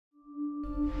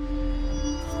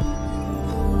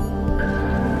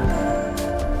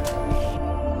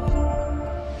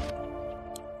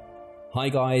Hi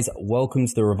guys, welcome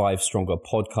to the Revive Stronger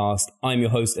podcast. I'm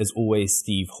your host as always,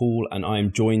 Steve Hall, and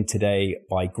I'm joined today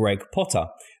by Greg Potter.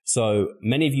 So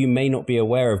many of you may not be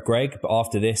aware of Greg, but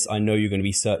after this, I know you're going to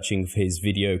be searching for his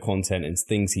video content and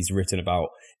things he's written about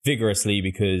vigorously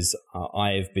because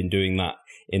I've been doing that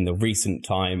in the recent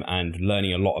time and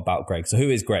learning a lot about Greg. So who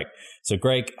is Greg? So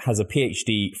Greg has a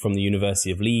PhD from the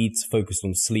University of Leeds focused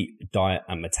on sleep, diet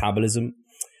and metabolism.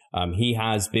 He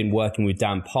has been working with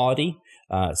Dan Pardy.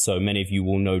 So many of you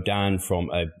will know Dan from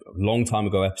a long time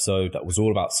ago episode that was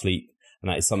all about sleep. And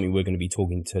that is something we're going to be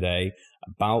talking today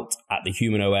about at the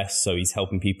Human OS. So he's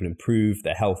helping people improve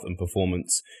their health and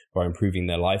performance by improving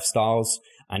their lifestyles.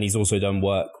 And he's also done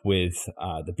work with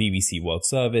the BBC World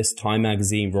Service, Time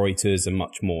Magazine, Reuters, and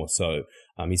much more. So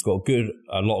he's got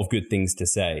a lot of good things to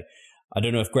say. I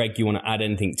don't know if, Greg, you want to add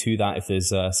anything to that, if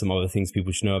there's some other things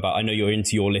people should know about. I know you're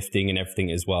into your lifting and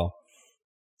everything as well.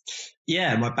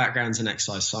 Yeah, my background's in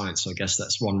exercise science, so I guess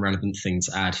that's one relevant thing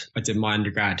to add. I did my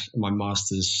undergrad and my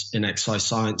master's in exercise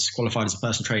science, qualified as a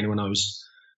personal trainer when I was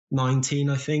 19,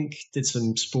 I think. Did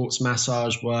some sports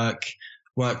massage worked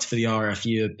for the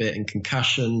RFU a bit in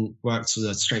concussion, worked as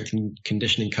a strength and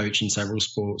conditioning coach in several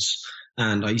sports.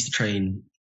 And I used to train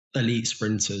elite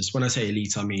sprinters. When I say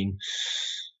elite, I mean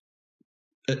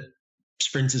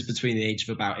sprinters between the age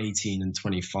of about 18 and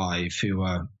 25 who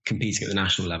are competing at the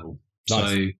national level.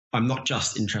 Nice. So I'm not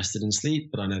just interested in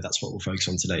sleep, but I know that's what we'll focus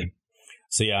on today.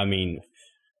 So yeah, I mean,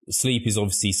 sleep is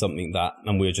obviously something that,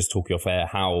 and we were just talking off air,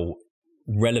 how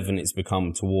relevant it's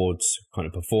become towards kind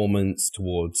of performance,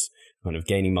 towards kind of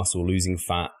gaining muscle, losing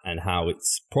fat, and how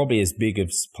it's probably as big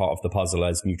as part of the puzzle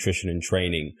as nutrition and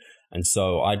training. And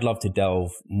so I'd love to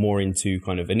delve more into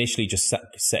kind of initially just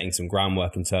setting some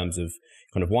groundwork in terms of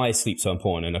kind of why is sleep so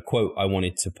important. And a quote I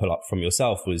wanted to pull up from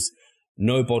yourself was,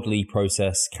 "No bodily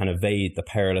process can evade the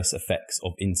perilous effects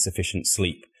of insufficient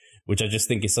sleep," which I just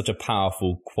think is such a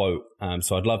powerful quote.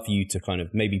 So I'd love for you to kind of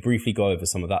maybe briefly go over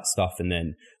some of that stuff, and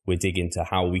then we'll dig into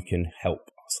how we can help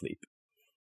our sleep.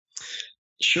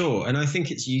 Sure. And I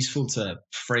think it's useful to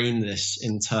frame this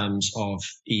in terms of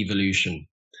evolution.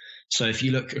 So if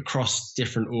you look across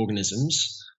different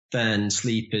organisms, then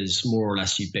sleep is more or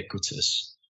less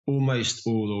ubiquitous. Almost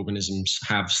all organisms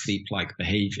have sleep-like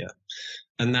behavior.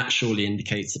 And that surely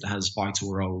indicates that it has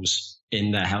vital roles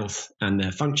in their health and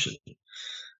their function.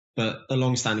 But the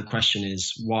long-standing question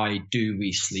is, why do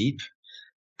we sleep?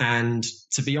 And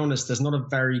to be honest, there's not a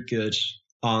very good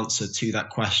answer to that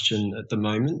question at the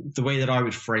moment. The way that I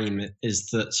would frame it is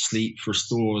that sleep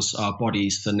restores our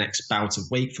bodies for the next bout of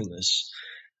wakefulness.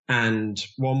 And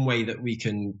one way that we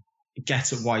can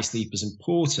get at why sleep is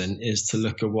important is to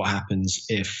look at what happens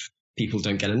if people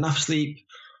don't get enough sleep,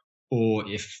 or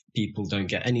if people don't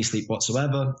get any sleep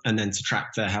whatsoever, and then to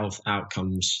track their health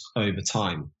outcomes over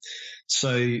time.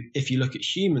 So if you look at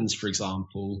humans, for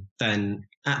example, then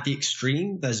at the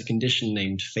extreme, there's a condition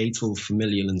named fatal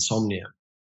familial insomnia.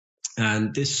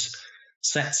 And this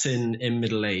sets in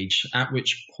middle age, at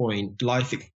which point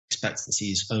life expectancy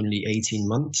is only 18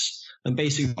 months. And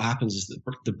basically what happens is that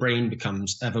the brain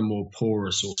becomes ever more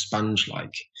porous or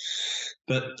sponge-like.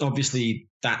 But obviously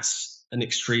that's an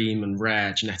extreme and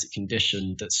rare genetic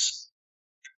condition that's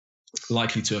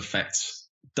likely to affect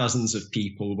dozens of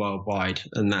people worldwide,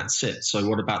 and that's it. So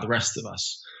what about the rest of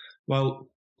us? Well,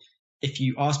 if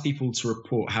you ask people to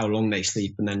report how long they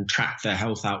sleep and then track their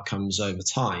health outcomes over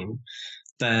time,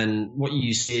 then what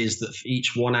you see is that for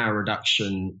each 1 hour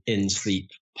reduction in sleep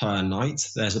per night,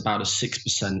 there's about a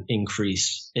 6%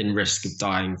 increase in risk of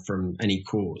dying from any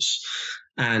cause.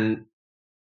 And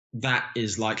that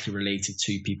is likely related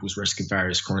to people's risk of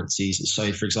various chronic diseases.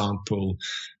 So, for example,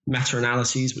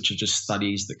 meta-analyses, which are just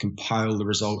studies that compile the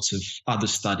results of other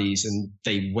studies and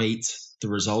they weight the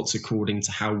results according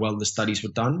to how well the studies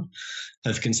were done,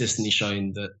 have consistently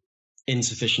shown that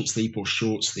insufficient sleep or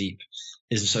short sleep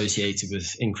is associated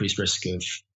with increased risk of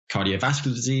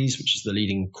cardiovascular disease, which is the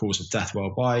leading cause of death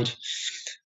worldwide.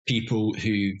 People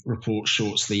who report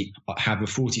short sleep have a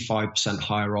 45%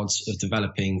 higher odds of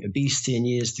developing obesity in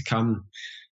years to come.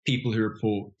 People who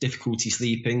report difficulty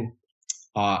sleeping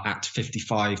are at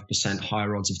 55%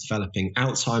 higher odds of developing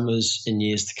Alzheimer's in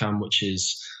years to come, which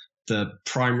is the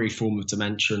primary form of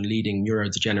dementia and leading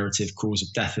neurodegenerative cause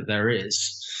of death that there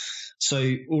is.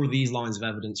 So all of these lines of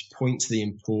evidence point to the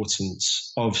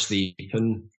importance of sleep,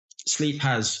 and sleep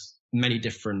has many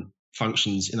different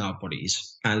functions in our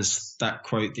bodies, as that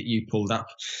quote that you pulled up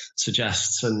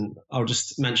suggests, and I'll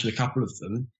just mention a couple of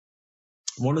them.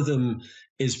 One of them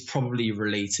is probably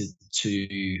related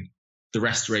to the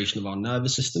restoration of our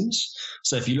nervous systems.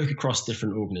 So if you look across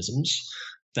different organisms,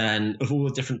 then of all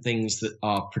the different things that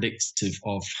are predictive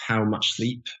of how much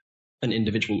sleep an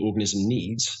individual organism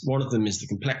needs. One of them is the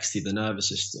complexity of the nervous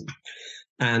system.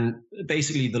 And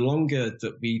basically, the longer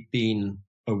that we've been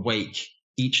awake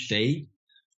each day,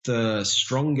 the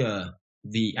stronger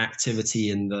the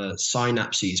activity in the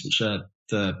synapses, which are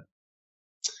the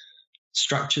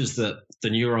structures that the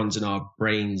neurons in our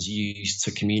brains use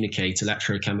to communicate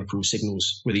electrochemical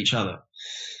signals with each other.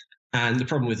 And the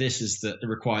problem with this is that it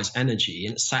requires energy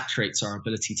and it saturates our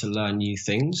ability to learn new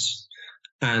things.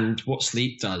 And what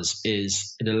sleep does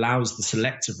is it allows the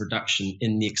selective reduction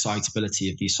in the excitability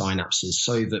of these synapses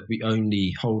so that we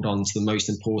only hold on to the most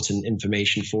important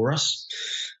information for us.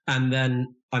 And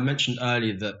then I mentioned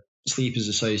earlier that sleep is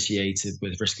associated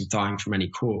with risk of dying from any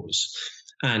cause.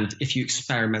 And if you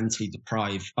experimentally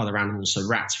deprive other animals, so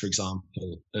rats, for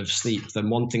example, of sleep, then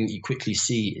one thing that you quickly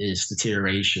see is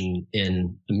deterioration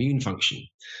in immune function.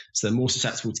 So they're more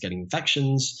susceptible to getting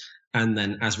infections. And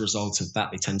then as a result of that,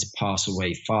 they tend to pass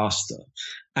away faster.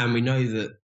 And we know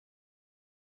that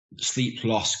sleep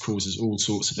loss causes all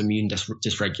sorts of immune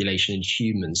dysregulation in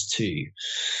humans too.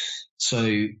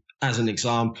 So as an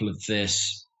example of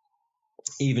this,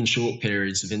 even short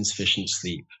periods of insufficient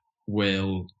sleep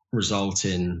will result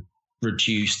in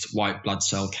reduced white blood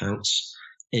cell counts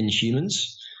in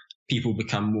humans. People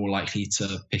become more likely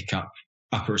to pick up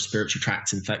upper respiratory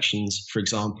tract infections, for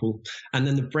example. And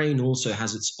then the brain also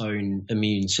has its own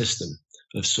immune system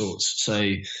of sorts.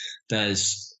 So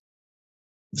there's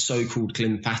the so-called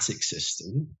glymphatic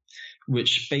system,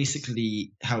 which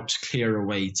basically helps clear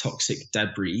away toxic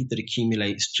debris that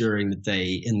accumulates during the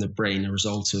day in the brain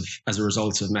as a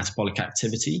result of metabolic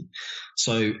activity.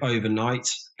 So overnight,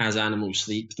 as animals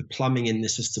sleep, the plumbing in the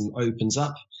system opens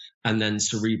up, and then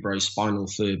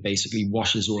cerebrospinal fluid basically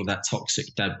washes all of that toxic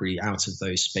debris out of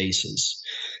those spaces.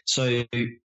 So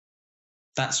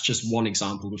that's just one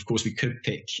example. Of course, we could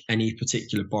pick any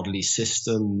particular bodily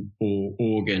system or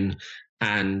organ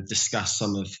and discuss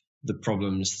some of the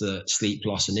problems that sleep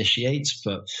loss initiates,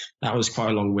 but that was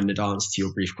quite a long-winded answer to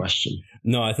your brief question.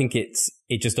 No, I think it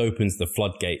just opens the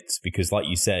floodgates because, like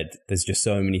you said, there's just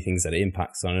so many things that it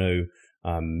impacts. I know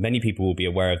many people will be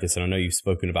aware of this, and I know you've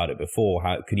spoken about it before,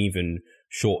 how it can even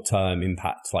short-term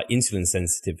impact like insulin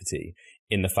sensitivity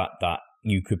in the fact that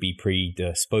you could be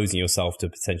predisposing yourself to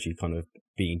potentially kind of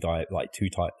being type 2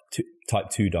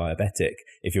 diabetic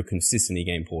if you're consistently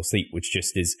getting poor sleep, which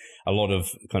just is a lot of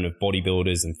kind of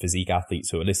bodybuilders and physique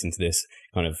athletes who are listening to this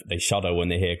kind of, they shudder when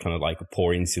they hear kind of like a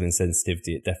poor insulin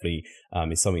sensitivity. It definitely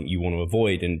is something you want to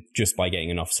avoid. And just by getting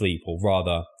enough sleep, or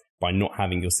rather by not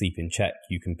having your sleep in check,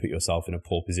 you can put yourself in a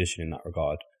poor position in that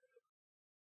regard.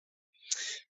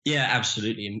 Yeah,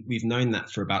 absolutely. And we've known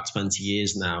that for about 20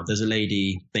 years now. There's a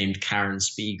lady named Karen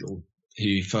Spiegel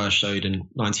who first showed in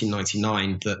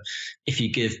 1999 that if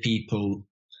you give people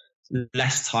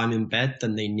less time in bed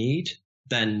than they need,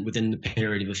 then within the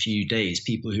period of a few days,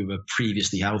 people who were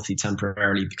previously healthy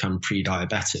temporarily become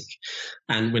pre-diabetic.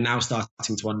 And we're now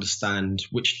starting to understand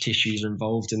which tissues are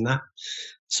involved in that.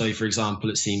 So, for example,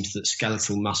 it seems that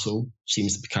skeletal muscle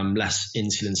seems to become less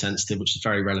insulin sensitive, which is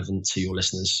very relevant to your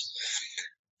listeners.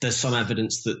 There's some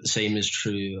evidence that the same is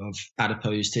true of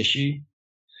adipose tissue.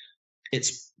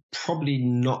 It's probably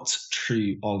not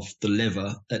true of the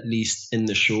liver, at least in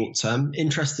the short term.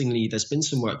 Interestingly, there's been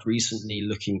some work recently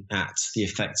looking at the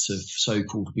effects of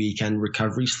so-called weekend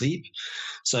recovery sleep.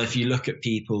 So if you look at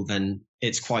people, then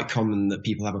it's quite common that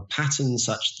people have a pattern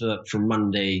such that from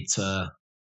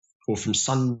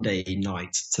Sunday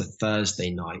night to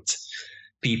Thursday night,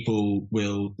 people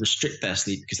will restrict their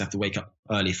sleep because they have to wake up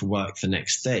early for work the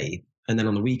next day. And then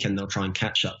on the weekend, they'll try and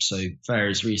catch up. So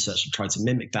various research have tried to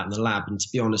mimic that in the lab. And to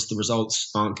be honest, the results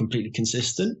aren't completely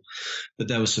consistent. But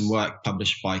there was some work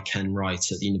published by Ken Wright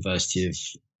at the University of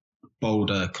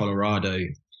Boulder, Colorado,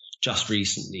 just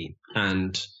recently.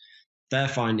 And their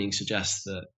findings suggest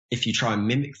that if you try and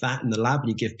mimic that in the lab and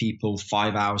you give people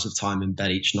 5 hours of time in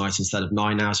bed each night instead of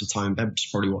 9 hours of time in bed, which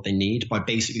is probably what they need, by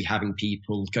basically having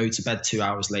people go to bed 2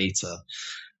 hours later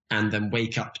and then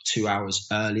wake up 2 hours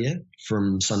earlier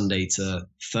from Sunday to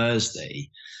Thursday,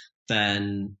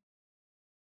 then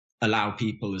allow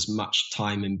people as much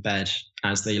time in bed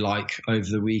as they like over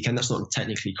the weekend. That's not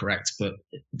technically correct, but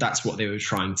that's what they were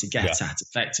trying to get at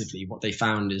effectively. What they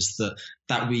found is that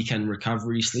that weekend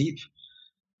recovery sleep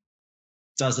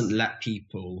doesn't let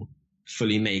people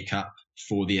fully make up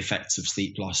for the effects of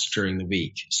sleep loss during the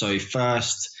week. So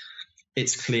first,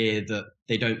 it's clear that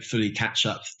they don't fully catch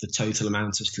up the total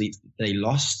amount of sleep that they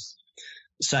lost.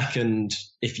 Second,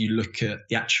 if you look at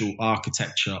the actual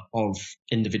architecture of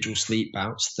individual sleep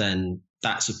bouts, then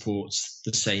that supports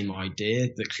the same idea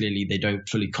that clearly they don't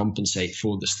fully compensate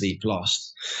for the sleep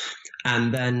lost.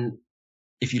 And then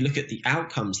if you look at the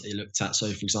outcomes they looked at, so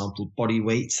for example, body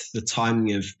weight, the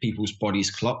timing of people's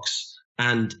bodies' clocks,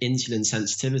 and insulin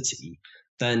sensitivity,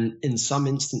 then in some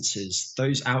instances,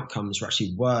 those outcomes were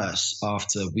actually worse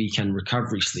after weekend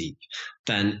recovery sleep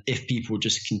than if people were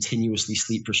just continuously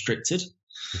sleep restricted.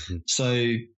 Mm-hmm.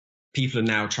 So people are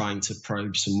now trying to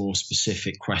probe some more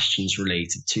specific questions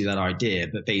related to that idea.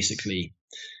 But basically,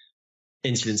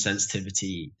 insulin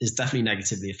sensitivity is definitely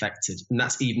negatively affected. And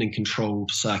that's even in controlled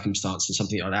circumstances.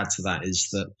 Something I'd add to that is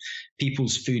that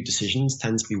people's food decisions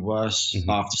tend to be worse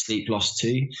after sleep loss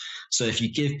too. So if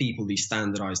you give people these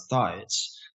standardized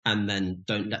diets and then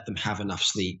don't let them have enough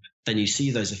sleep, then you see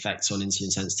those effects on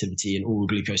insulin sensitivity and oral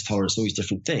glucose tolerance, all these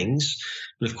different things.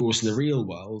 But of course, in the real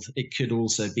world, it could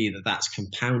also be that that's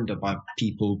compounded by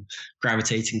people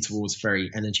gravitating towards very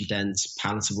energy dense,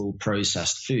 palatable,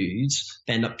 processed foods.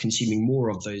 They end up consuming more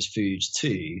of those foods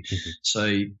too.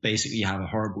 So basically you have a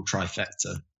horrible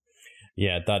trifecta.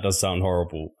 Yeah, that does sound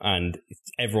horrible. And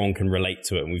everyone can relate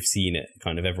to it. And we've seen it.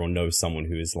 Kind of everyone knows someone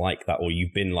who is like that, or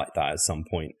you've been like that at some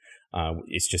point.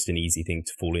 It's just an easy thing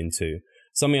to fall into.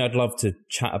 Something I'd love to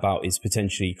chat about is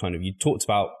potentially kind of, you talked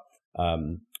about,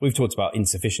 we've talked about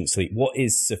insufficient sleep. What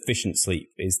is sufficient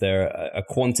sleep? Is there a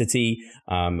quantity?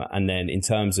 And then in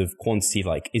terms of quantity,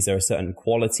 like, is there a certain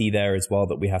quality there as well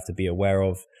that we have to be aware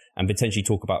of? And potentially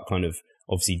talk about kind of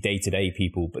obviously day-to-day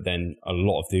people, but then a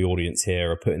lot of the audience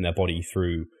here are putting their body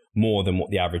through more than what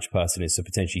the average person is. So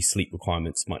potentially sleep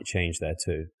requirements might change there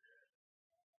too.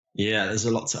 Yeah, there's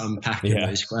a lot to unpack in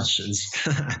those questions.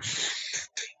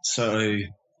 So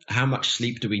how much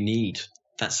sleep do we need?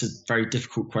 That's a very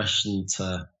difficult question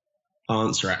to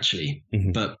answer, actually.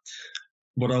 But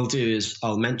what I'll do is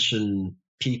I'll mention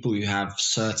people who have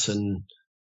certain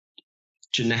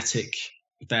genetic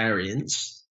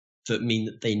variants that mean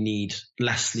that they need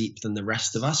less sleep than the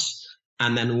rest of us.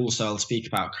 And then also I'll speak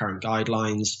about current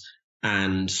guidelines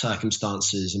and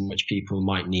circumstances in which people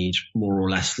might need more or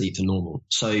less sleep than normal.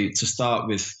 So to start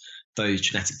with those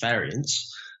genetic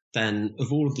variants, then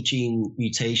of all of the gene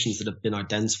mutations that have been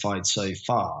identified so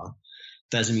far,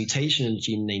 there's a mutation in a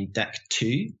gene named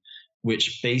DEC2,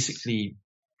 which basically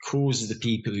causes the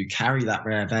people who carry that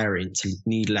rare variant to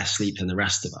need less sleep than the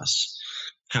rest of us.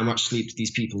 How much sleep do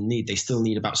these people need? They still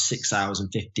need about 6 hours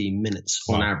and 15 minutes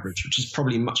on average, which is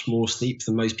probably much more sleep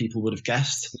than most people would have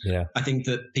guessed. Yeah. I think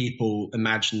that people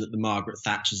imagine that the Margaret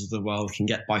Thatchers of the world can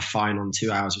get by fine on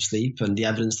 2 hours of sleep, and the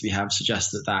evidence that we have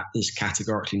suggests that that is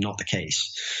categorically not the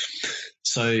case.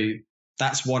 So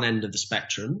that's one end of the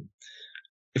spectrum.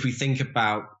 If we think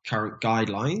about current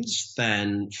guidelines,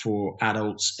 then for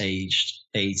adults aged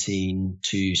 18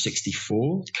 to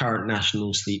 64, current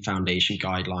National Sleep Foundation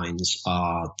guidelines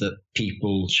are that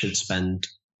people should spend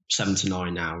 7 to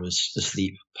 9 hours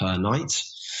asleep per night.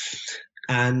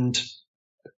 And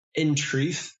in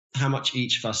truth, how much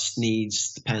each of us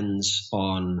needs depends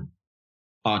on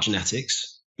our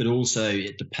genetics, but also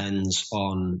it depends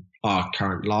on our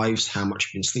current lives, how much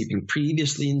we've been sleeping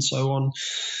previously and so on.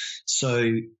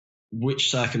 So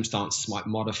which circumstances might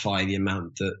modify the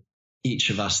amount that each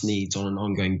of us needs on an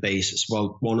ongoing basis?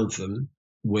 Well, one of them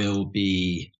will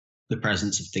be the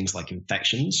presence of things like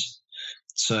infections.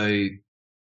 So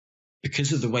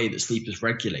because of the way that sleep is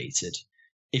regulated,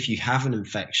 if you have an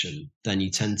infection, then you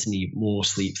tend to need more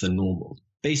sleep than normal.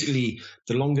 Basically,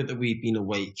 the longer that we've been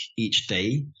awake each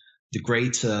day, the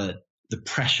greater the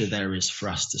pressure there is for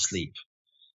us to sleep.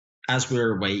 As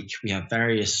we're awake, we have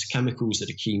various chemicals that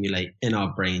accumulate in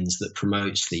our brains that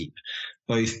promote sleep,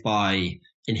 both by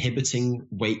inhibiting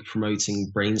wake-promoting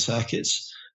brain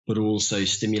circuits, but also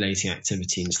stimulating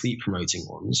activity in sleep-promoting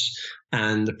ones.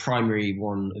 And the primary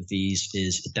one of these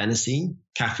is adenosine.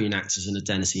 Caffeine acts as an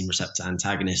adenosine receptor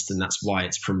antagonist, and that's why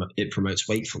it promotes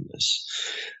wakefulness.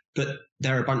 But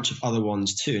there are a bunch of other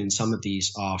ones too, and some of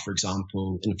these are, for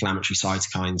example, inflammatory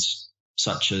cytokines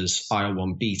such as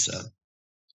IL-1 beta,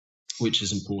 which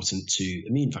is important to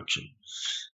immune function.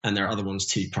 And there are other ones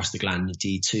too, prostaglandin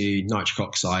D2, nitric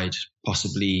oxide,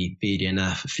 possibly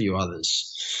BDNF, a few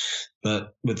others.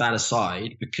 But with that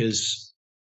aside, because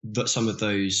some of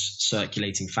those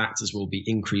circulating factors will be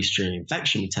increased during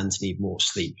infection, we tend to need more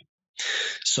sleep.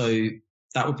 So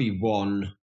that would be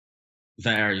one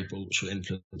variable which will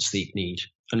influence sleep need.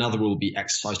 Another will be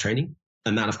exercise training.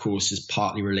 And that, of course, is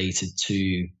partly related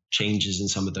to changes in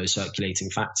some of those circulating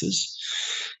factors.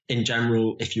 In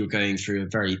general, if you're going through a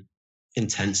very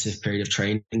intensive period of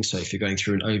training, so if you're going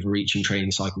through an overreaching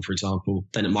training cycle, for example,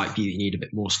 then it might be that you need a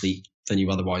bit more sleep than you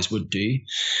otherwise would do.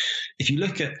 If you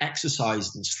look at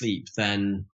exercise and sleep,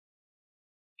 then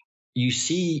you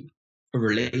see a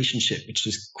relationship which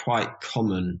is quite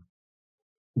common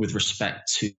with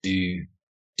respect to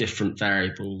different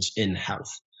variables in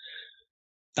health.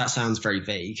 That sounds very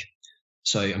vague,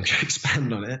 so I'm going to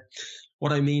expand on it.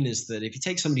 What I mean is that if you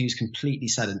take somebody who's completely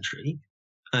sedentary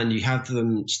and you have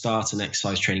them start an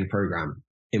exercise training program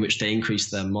in which they increase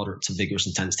their moderate to vigorous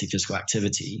intensity physical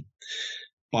activity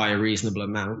by a reasonable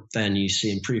amount, then you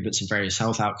see improvements in various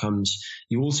health outcomes.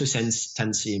 You also tend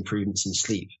to see improvements in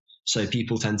sleep. So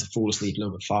people tend to fall asleep a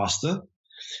little bit faster.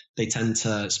 They tend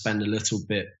to spend a little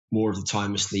bit more of the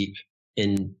time asleep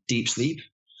in deep sleep,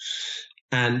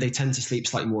 and they tend to sleep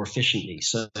slightly more efficiently.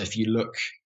 So if you look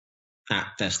at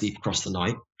their sleep across the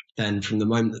night, then from the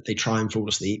moment that they try and fall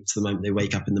asleep to the moment they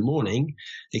wake up in the morning,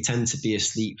 they tend to be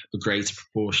asleep a greater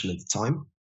proportion of the time.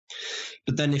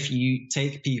 But then if you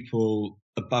take people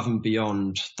above and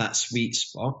beyond that sweet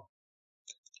spot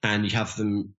and you have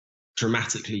them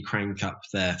dramatically crank up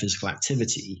their physical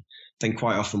activity, then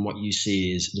quite often what you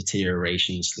see is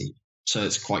deterioration in sleep. So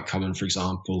it's quite common, for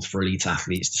example, for elite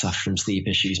athletes to suffer from sleep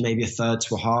issues. Maybe a third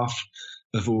to a half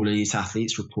of all elite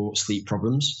athletes report sleep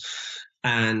problems.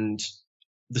 And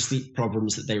the sleep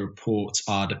problems that they report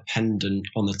are dependent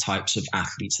on the types of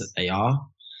athletes that they are.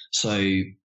 So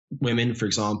women, for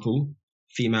example,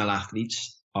 female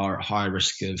athletes are at higher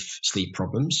risk of sleep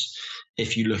problems.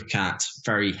 If you look at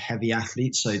very heavy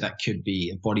athletes, so that could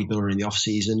be a bodybuilder in the off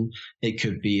season, it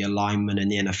could be a lineman in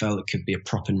the NFL, it could be a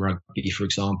prop in rugby, for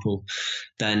example,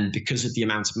 then because of the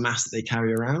amount of mass that they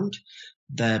carry around,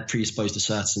 they're predisposed to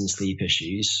certain sleep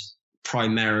issues,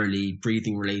 primarily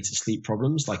breathing related sleep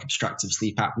problems like obstructive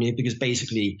sleep apnea, because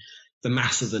basically the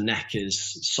mass of the neck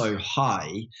is so high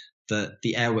that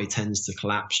the airway tends to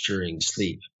collapse during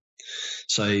sleep.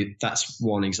 So that's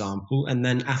one example. And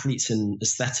then athletes in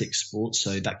aesthetic sports,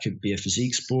 so that could be a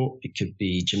physique sport, it could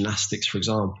be gymnastics, for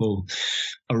example,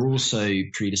 are also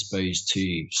predisposed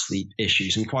to sleep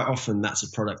issues. And quite often that's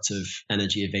a product of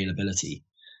energy availability.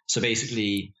 So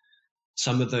basically,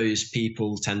 some of those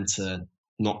people tend to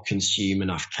not consume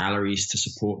enough calories to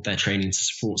support their training, to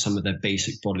support some of their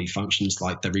basic bodily functions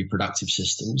like their reproductive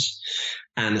systems.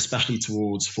 And especially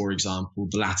towards, for example,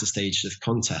 the latter stages of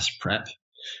contest prep,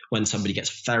 when somebody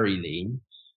gets very lean,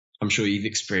 I'm sure you've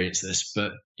experienced this,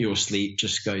 but your sleep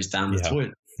just goes down the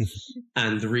toilet.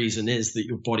 And the reason is that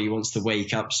your body wants to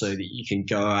wake up so that you can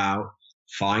go out,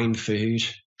 find food,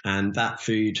 and that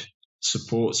food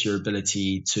supports your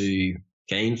ability to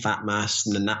gain fat mass,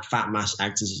 and then that fat mass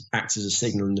acts as a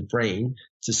signal in the brain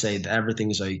to say that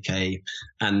everything's okay.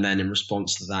 And then in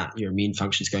response to that, your immune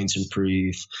function is going to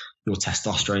improve, your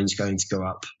testosterone is going to go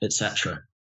up, etc.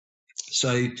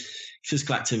 So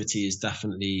physical activity is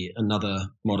definitely another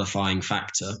modifying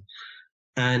factor.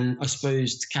 And I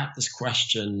suppose to cap this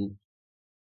question,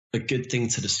 a good thing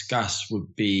to discuss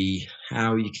would be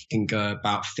how you can go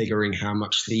about figuring how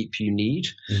much sleep you need.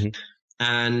 Mm-hmm.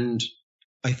 And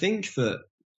I think that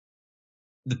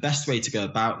the best way to go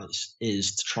about this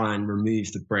is to try and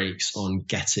remove the brakes on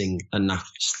getting enough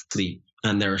sleep.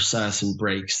 And there are certain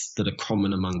brakes that are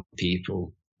common among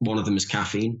people. One of them is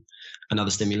caffeine and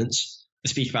other stimulants. I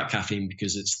speak about caffeine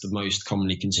because it's the most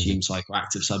commonly consumed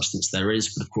psychoactive substance there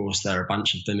is. But of course, there are a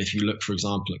bunch of them. If you look, for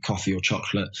example, at coffee or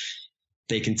chocolate,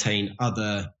 they contain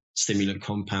other stimulant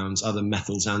compounds, other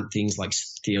methylxanthines like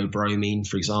theobromine,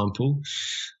 for example.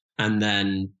 And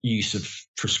then use of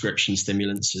prescription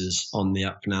stimulants is on the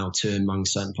up now too among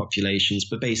certain populations.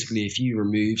 But basically, if you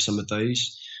remove some of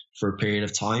those for a period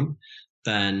of time,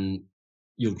 then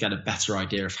you'll get a better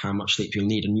idea of how much sleep you'll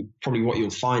need. And probably what you'll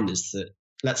find is that,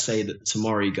 let's say that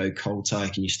tomorrow you go cold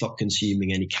turkey and you stop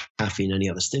consuming any caffeine, any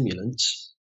other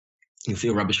stimulants, you'll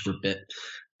feel rubbish for a bit.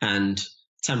 And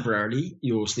temporarily,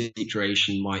 your sleep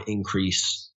duration might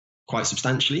increase quite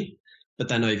substantially. But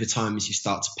then over time, as you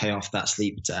start to pay off that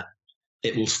sleep debt,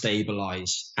 it will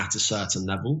stabilize at a certain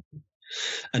level.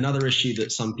 Another issue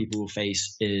that some people will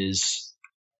face is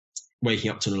waking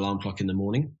up to an alarm clock in the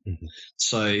morning. Mm-hmm.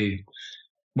 So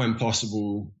when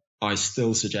possible, I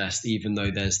still suggest, even though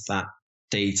there's that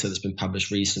data that's been published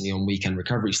recently on weekend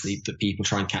recovery sleep, that people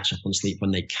try and catch up on sleep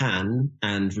when they can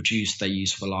and reduce their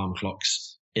use of alarm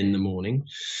clocks in the morning.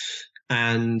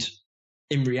 And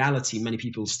in reality, many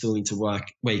people still need to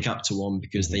wake up to one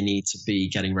because they need to be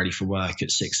getting ready for work at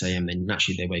 6 a.m. and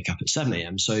naturally they wake up at 7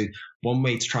 a.m. So one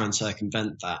way to try and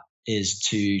circumvent that is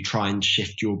to try and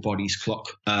shift your body's clock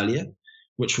earlier,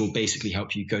 which will basically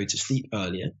help you go to sleep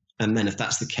earlier. And then if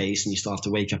that's the case and you still have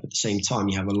to wake up at the same time,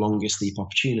 you have a longer sleep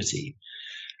opportunity.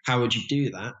 How would you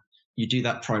do that? You do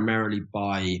that primarily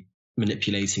by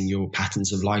manipulating your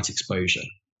patterns of light exposure.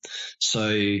 So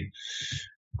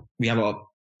we have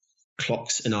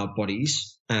clocks in our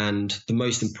bodies, and the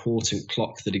most important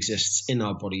clock that exists in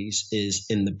our bodies is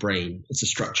in the brain. It's a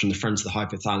structure in the front of the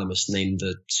hypothalamus named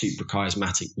the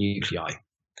suprachiasmatic nuclei.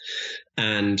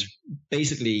 And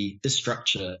basically, this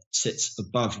structure sits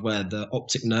above where the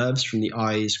optic nerves from the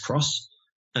eyes cross,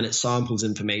 and it samples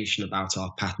information about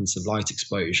our patterns of light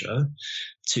exposure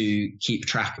to keep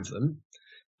track of them.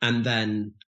 And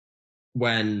then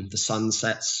when the sun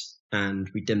sets and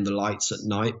we dim the lights at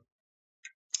night,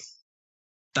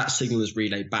 that signal is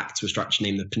relayed back to a structure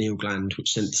named the pineal gland,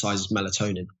 which synthesizes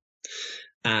melatonin.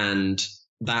 And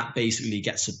that basically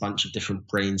gets a bunch of different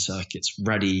brain circuits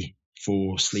ready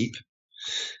for sleep.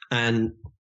 And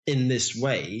in this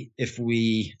way, if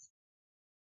we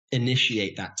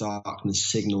initiate that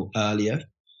darkness signal earlier,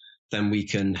 then we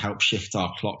can help shift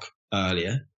our clock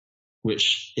earlier,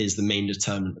 which is the main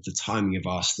determinant of the timing of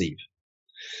our sleep.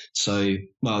 So,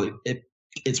 well,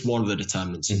 it's one of the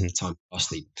determinants of the time of our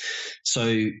sleep.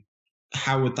 So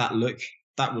how would that look?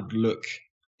 That would look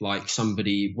like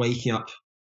somebody waking up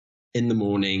in the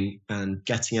morning and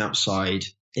getting outside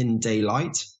in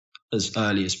daylight as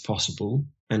early as possible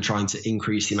and trying to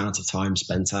increase the amount of time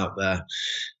spent out there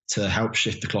to help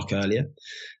shift the clock earlier.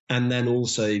 And then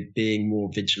also being more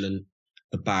vigilant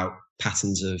about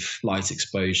patterns of light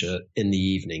exposure in the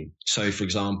evening. So, for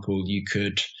example, you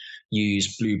could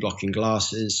use blue blocking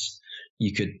glasses,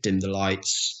 you could dim the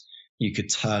lights, you could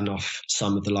turn off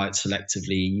some of the light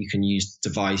selectively, you can use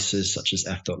devices such as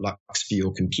f.lux for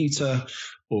your computer,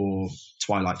 or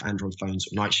Twilight for Android phones,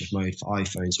 or Night Shift Mode for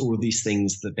iPhones, all of these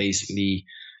things that basically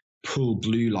pull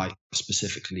blue light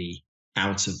specifically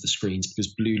out of the screens,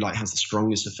 because blue light has the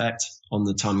strongest effect on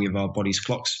the timing of our body's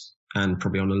clocks and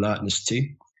probably on alertness too.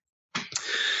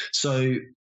 So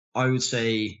I would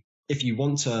say if you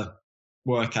want to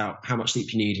work out how much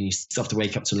sleep you need and you still have to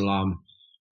wake up to an alarm,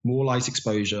 more light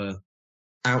exposure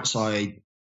outside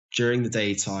during the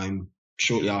daytime,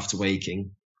 shortly after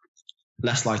waking,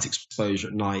 less light exposure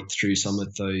at night through some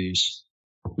of those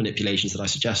manipulations that I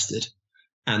suggested,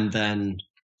 and then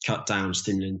cut down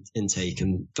stimulant intake.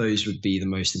 And those would be the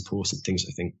most important things,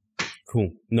 I think.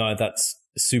 Cool. No, that's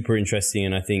super interesting.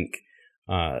 And I think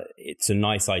it's a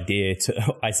nice idea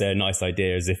I say a nice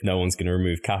idea as if no one's going to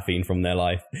remove caffeine from their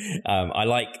life. I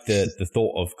like the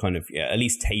thought of kind of at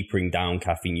least tapering down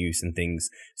caffeine use and things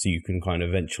so you can kind of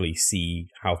eventually see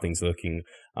how things are looking.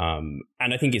 And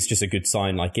I think it's just a good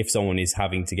sign. Like if someone is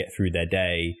having to get through their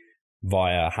day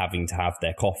via having to have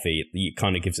their coffee, it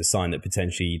kind of gives a sign that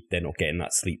potentially they're not getting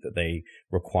that sleep that they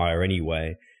require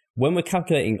anyway. When we're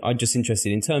calculating, I'm just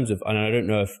interested in terms of, and I don't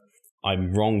know if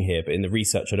I'm wrong here, but in the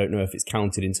research, I don't know if it's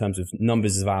counted in terms of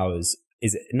numbers of hours.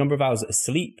 Is it number of hours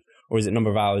asleep or is it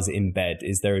number of hours in bed?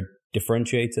 Is there a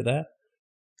differentiator there?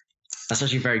 That's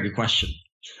actually a very good question.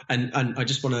 And I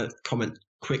just want to comment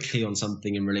quickly on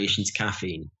something in relation to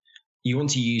caffeine. You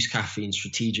want to use caffeine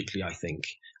strategically, I think.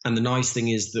 And the nice thing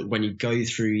is that when you go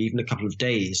through even a couple of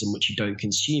days in which you don't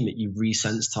consume it, you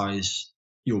resensitize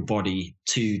your body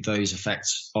to those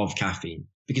effects of caffeine.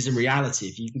 Because in reality,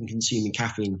 if you've been consuming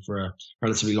caffeine for a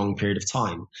relatively long period of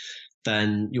time,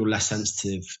 then you're less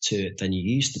sensitive to it than you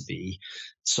used to be.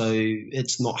 So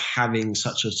it's not having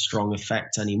such a strong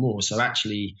effect anymore. So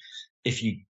actually, if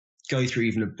you go through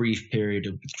even a brief period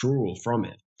of withdrawal from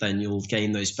it, then you'll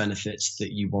gain those benefits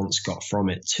that you once got from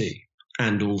it too.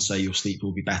 And also your sleep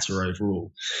will be better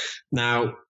overall.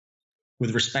 Now,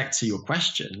 with respect to your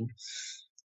question,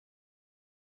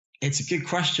 it's a good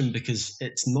question because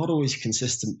it's not always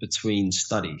consistent between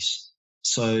studies.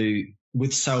 So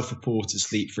with self-reported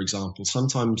sleep, for example,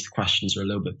 sometimes the questions are a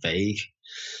little bit vague.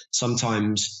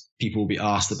 Sometimes people will be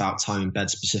asked about time in bed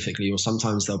specifically, or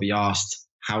sometimes they'll be asked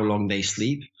how long they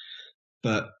sleep.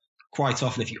 But quite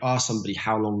often, if you ask somebody,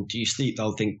 how long do you sleep?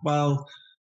 They'll think, well,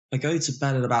 I go to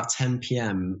bed at about 10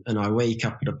 p.m. and I wake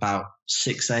up at about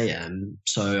 6 a.m.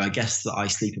 So I guess that I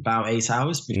sleep about 8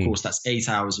 hours. But of course, that's 8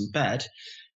 hours in bed.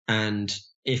 And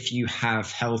if you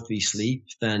have healthy sleep,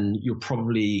 then you're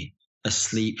probably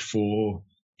asleep for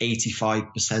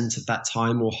 85% of that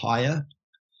time or higher.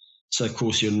 So of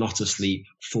course, you're not asleep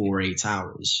for 8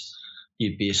 hours.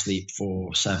 You'd be asleep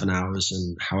for 7 hours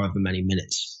and however many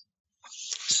minutes.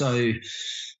 So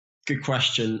good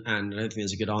question. And I don't think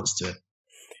there's a good answer to it.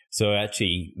 So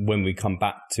actually, when we come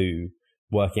back to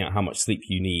working out how much sleep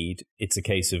you need, it's a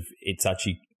case of it's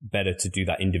actually better to do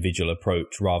that individual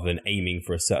approach rather than aiming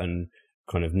for a certain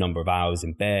kind of number of hours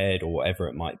in bed or whatever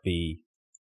it might be.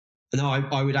 No,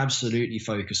 I would absolutely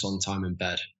focus on time in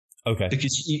bed. Okay.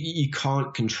 Because you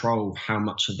can't control how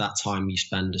much of that time you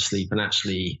spend asleep. And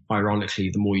actually, ironically,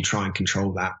 the more you try and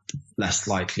control that, the less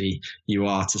likely you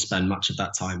are to spend much of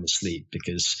that time asleep,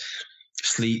 because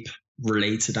sleep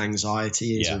related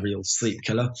anxiety is a real sleep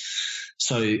killer.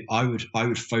 So I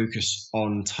would focus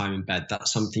on time in bed.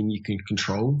 That's something you can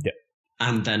control. Yeah.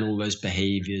 And then all those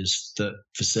behaviors that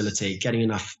facilitate getting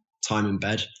enough time in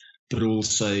bed, but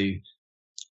also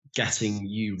getting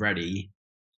you ready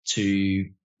to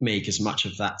make as much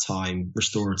of that time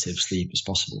restorative sleep as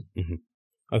possible. Mm-hmm.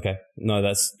 Okay. No,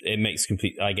 it makes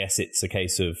complete, I guess it's a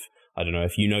case of, I don't know,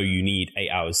 if you know you need 8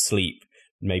 hours sleep,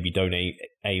 maybe don't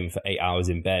aim for 8 hours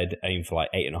in bed, aim for like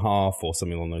 8.5 or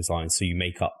something along those lines. So you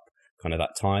make up kind of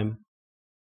that time.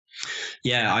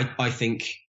 Yeah, I think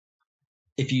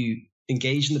if you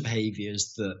engage in the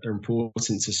behaviors that are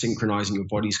important to synchronizing your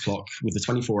body's clock with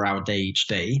a 24-hour day each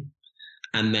day,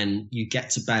 and then you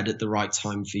get to bed at the right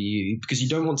time for you, because you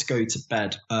don't want to go to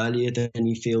bed earlier than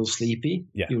you feel sleepy.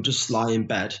 Yeah. You'll just lie in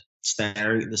bed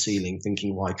staring at the ceiling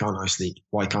thinking, why can't I sleep?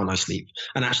 Why can't I sleep?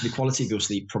 And actually the quality of your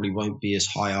sleep probably won't be as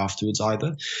high afterwards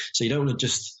either. So you don't want to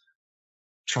just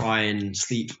try and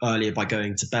sleep earlier by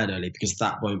going to bed early, because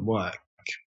that won't work.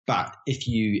 But if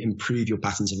you improve your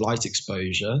patterns of light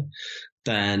exposure,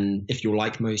 then if you're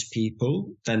like most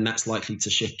people, then that's likely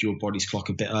to shift your body's clock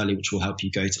a bit early, which will help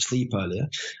you go to sleep earlier.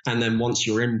 And then once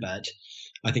you're in bed,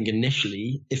 I think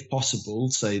initially, if possible,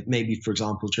 so maybe, for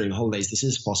example, during holidays, this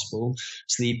is possible,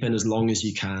 sleep in as long as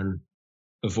you can,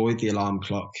 avoid the alarm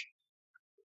clock,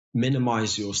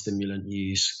 minimize your stimulant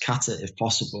use, cut it if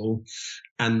possible,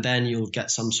 and then you'll get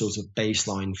some sort of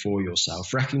baseline for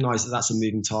yourself. Recognize that that's a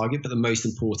moving target, but the most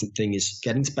important thing is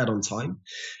getting to bed on time.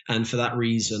 And for that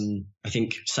reason, I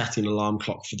think setting an alarm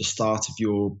clock for the start of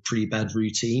your pre-bed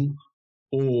routine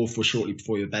or for shortly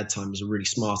before your bedtime is a really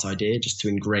smart idea, just to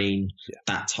ingrain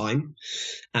that time.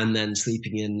 And then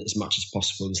sleeping in as much as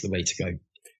possible is the way to go.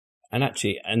 And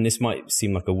actually, and this might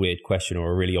seem like a weird question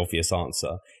or a really obvious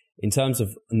answer, in terms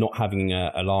of not having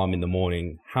an alarm in the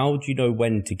morning, how do you know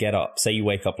when to get up? Say you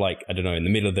wake up like, I don't know, in the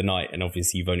middle of the night, and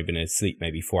obviously you've only been asleep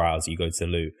maybe 4 hours, you go to the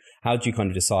loo. How do you kind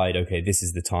of decide, okay, this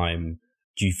is the time?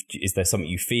 Is there something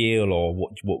you feel, or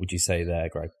what would you say there,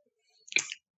 Greg?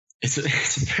 It's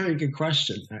a very good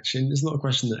question, actually. It's not a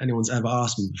question that anyone's ever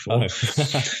asked me before.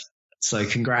 Oh. So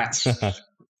congrats.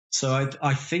 So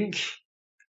I think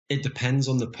it depends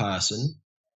on the person.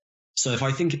 So if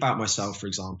I think about myself, for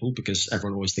example, because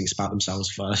everyone always thinks about themselves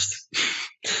first,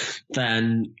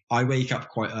 then I wake up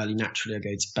quite early naturally. I go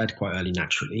to bed quite early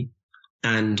naturally.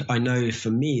 And I know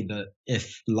for me that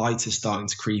if light is starting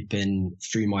to creep in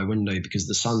through my window because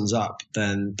the sun's up,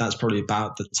 then that's probably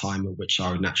about the time at which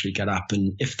I would naturally get up.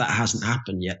 And if that hasn't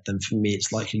happened yet, then for me,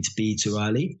 it's likely to be too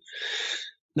early.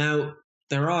 Now,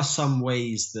 there are some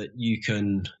ways that you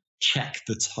can check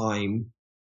the time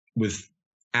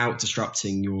without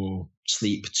disrupting your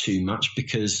sleep too much,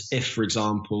 because if, for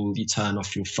example, you turn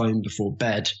off your phone before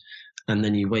bed and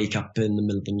then you wake up in the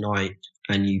middle of the night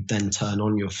and you then turn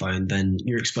on your phone, then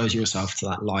you're exposing yourself to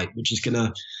that light, which is going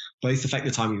to both affect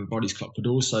the time of your body's clock, but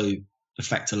also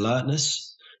affect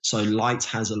alertness. So light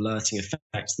has alerting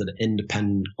effects that are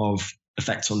independent of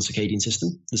effects on the circadian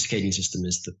system. The circadian system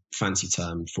is the fancy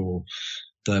term for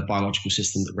the biological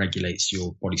system that regulates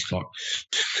your body's clock.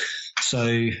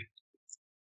 So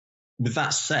with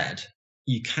that said,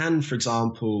 you can, for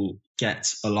example,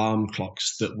 get alarm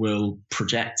clocks that will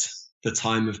project the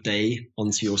time of day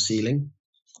onto your ceiling,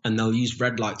 and they'll use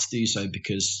red light to do so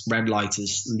because red light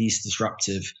is least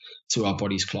disruptive to our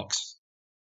body's clocks.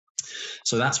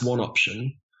 So that's one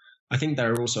option. I think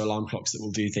there are also alarm clocks that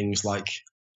will do things like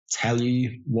tell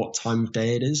you what time of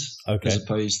day it is, as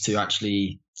opposed to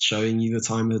actually showing you the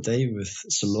time of the day with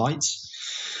some lights.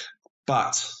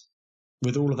 But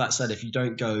with all of that said, if you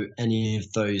don't go any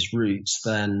of those routes,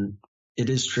 then it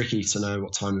is tricky to know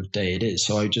what time of day it is.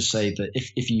 So I would just say that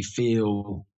if you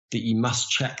feel that you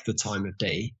must check the time of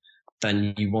day,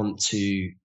 then you want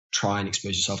to try and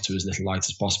expose yourself to as little light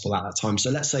as possible at that time.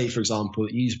 So let's say, for example,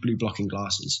 you use blue blocking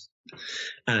glasses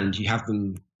and you have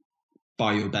them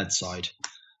by your bedside.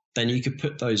 Then you could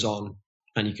put those on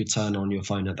and you could turn on your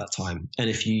phone at that time. And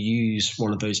if you use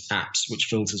one of those apps which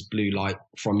filters blue light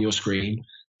from your screen,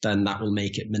 then that will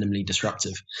make it minimally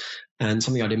disruptive. And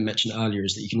something I didn't mention earlier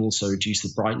is that you can also reduce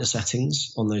the brightness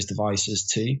settings on those devices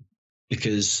too,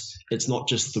 because it's not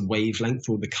just the wavelength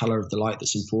or the color of the light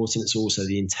that's important, it's also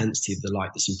the intensity of the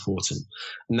light that's important.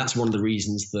 And that's one of the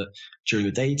reasons that during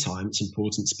the daytime, it's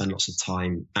important to spend lots of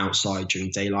time outside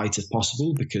during daylight if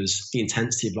possible, because the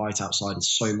intensity of light outside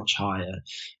is so much higher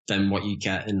than what you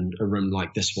get in a room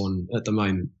like this one at the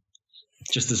moment.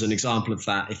 Just as an example of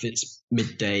that, if it's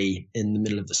midday in the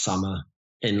middle of the summer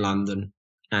in London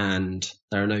and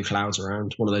there are no clouds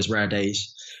around, one of those rare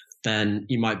days, then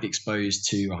you might be exposed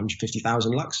to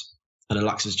 150,000 lux. and a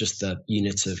lux is just the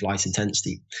unit of light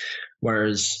intensity.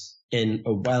 Whereas in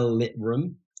a well-lit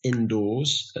room,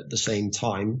 indoors at the same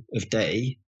time of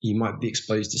day, you might be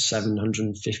exposed to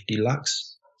 750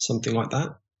 lux, something like that.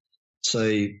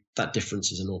 So that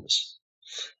difference is enormous.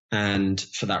 And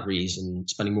for that reason,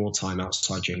 spending more time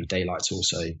outside during daylight is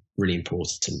also really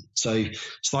important. So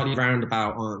slightly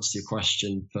roundabout answer to your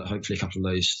question, but hopefully a couple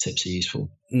of those tips are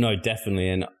useful. No, definitely.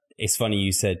 And it's funny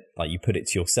you said, like, you put it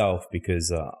to yourself,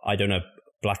 because I don't have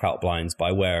blackout blinds, but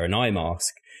I wear an eye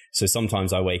mask. So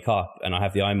sometimes I wake up and I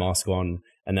have the eye mask on,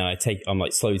 and then I'm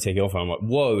like slowly taking it off, and I'm like,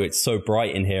 whoa, it's so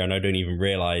bright in here, and I don't even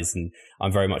realize. And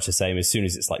I'm very much the same. As soon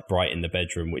as it's like bright in the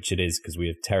bedroom, which it is because we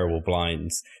have terrible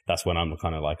blinds, that's when I'm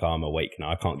kind of like, oh, I'm awake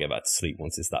now. I can't get back to sleep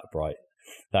once it's that bright.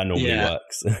 That normally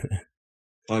works.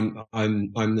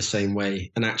 I'm the same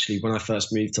way. And actually, when I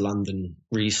first moved to London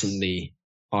recently,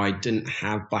 I didn't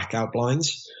have blackout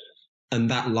blinds, and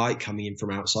that light coming in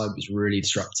from outside was really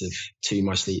disruptive to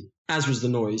my sleep, as was the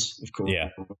noise, of course. Yeah.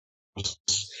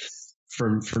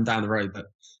 From down the road. But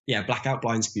yeah, blackout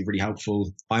blinds can be really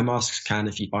helpful. Eye masks can,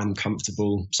 if you find them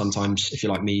comfortable. Sometimes, if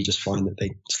you're like me, you just find that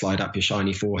they slide up your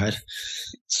shiny forehead.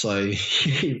 So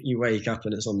you wake up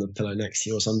and it's on the pillow next to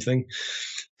you or something.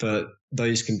 But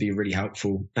those can be really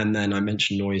helpful. And then I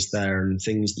mentioned noise there, and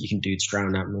things that you can do to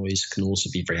drown out noise can also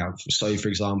be very helpful. So for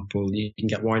example, you can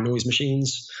get white noise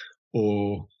machines,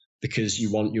 or because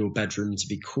you want your bedroom to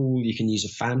be cool, you can use a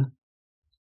fan.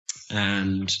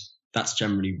 And that's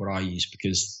generally what I use,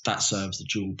 because that serves the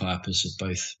dual purpose of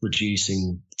both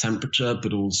reducing the temperature,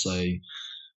 but also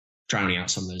drowning out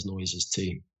some of those noises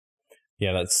too.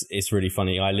 Yeah, it's really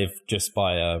funny. I live just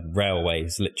by a railway,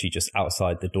 it's literally just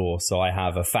outside the door. So I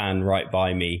have a fan right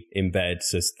by me in bed,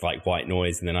 just like white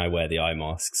noise, and then I wear the eye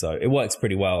mask. So it works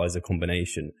pretty well as a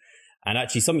combination. And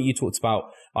actually, something you talked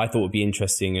about, I thought would be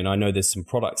interesting. And I know there's some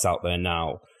products out there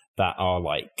now that are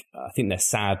like, I think they're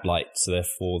SAD lights, so they're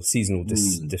for seasonal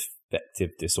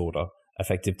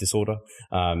affective disorder.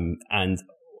 And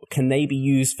can they be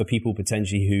used for people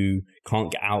potentially who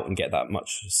can't get out and get that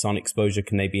much sun exposure?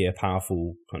 Can they be a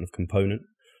powerful kind of component?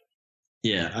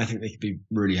 Yeah, I think they could be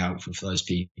really helpful for those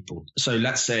people. So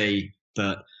let's say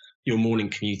that your morning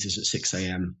commute is at 6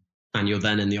 a.m. and you're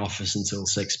then in the office until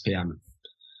 6 p.m.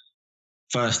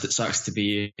 First, it sucks to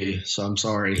be you, so I'm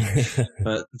sorry.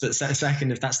 But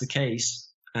second, if that's the case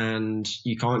and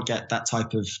you can't get that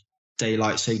type of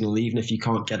daylight signal, even if you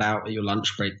can't get out at your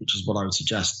lunch break, which is what I would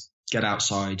suggest, get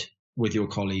outside with your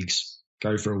colleagues,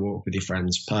 go for a walk with your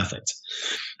friends. Perfect.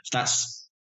 If that's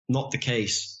not the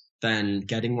case, then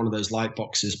getting one of those light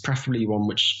boxes, preferably one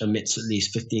which emits at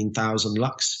least 15,000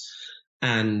 lux,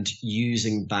 and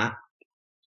using that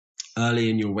early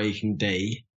in your waking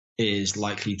day is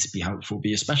likely to be helpful.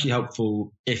 Be especially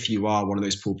helpful if you are one of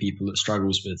those poor people that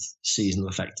struggles with seasonal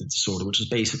affective disorder, which is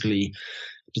basically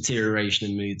deterioration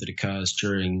in mood that occurs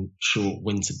during short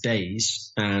winter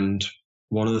days. And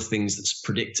one of the things that's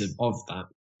predictive of that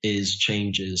is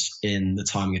changes in the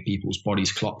timing of people's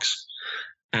bodies' clocks.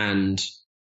 And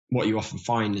what you often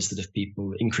find is that if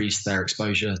people increase their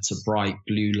exposure to bright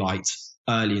blue light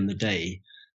early in the day,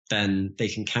 then they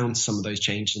can counter some of those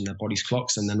changes in their body's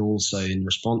clocks, and then also in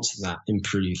response to that,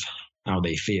 improve how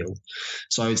they feel.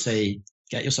 So I would say,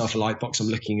 get yourself a light box. I'm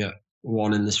looking at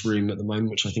one in this room at the moment,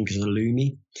 which I think is a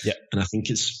Lumi. Yeah. And I think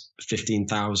it's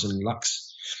 15,000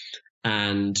 lux.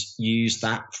 And use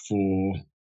that for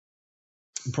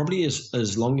probably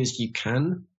as long as you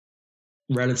can,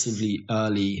 relatively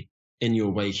early in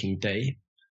your waking day.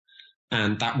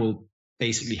 And that will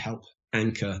basically help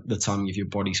anchor the timing of your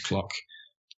body's clock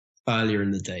earlier in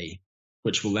the day,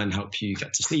 which will then help you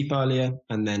get to sleep earlier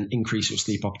and then increase your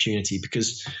sleep opportunity.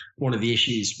 Because one of the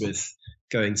issues with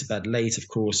going to bed late, of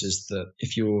course, is that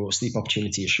if your sleep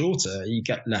opportunity is shorter, you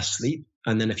get less sleep.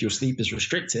 And then if your sleep is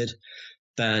restricted,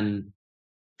 then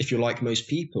if you're like most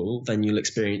people, then you'll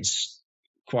experience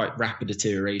quite rapid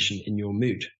deterioration in your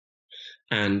mood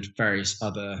and various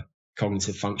other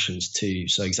cognitive functions too.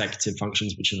 So executive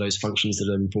functions, which are those functions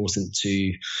that are important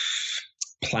to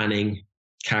planning,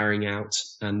 carrying out,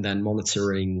 and then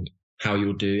monitoring how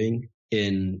you're doing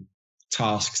in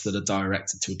tasks that are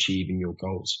directed to achieving your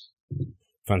goals.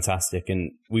 Fantastic.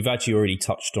 And we've actually already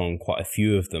touched on quite a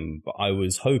few of them, but I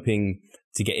was hoping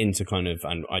to get into kind of,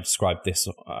 and I described this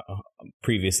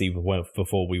previously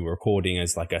before we were recording,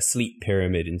 as like a sleep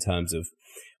pyramid, in terms of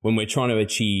when we're trying to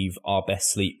achieve our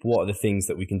best sleep, what are the things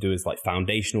that we can do as like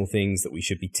foundational things that we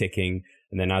should be ticking?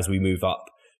 And then as we move up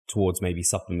towards maybe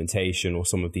supplementation or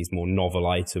some of these more novel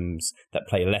items that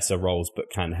play lesser roles but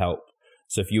can help.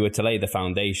 So if you were to lay the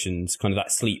foundations, kind of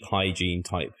that sleep hygiene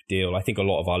type deal, I think a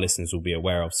lot of our listeners will be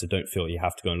aware of. So don't feel you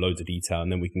have to go in loads of detail. And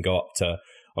then we can go up to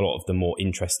a lot of the more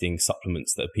interesting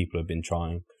supplements that people have been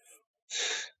trying.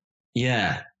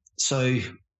 Yeah. So a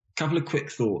couple of quick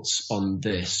thoughts on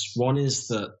this. One is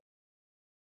that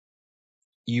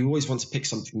you always want to pick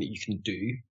something that you can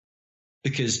do,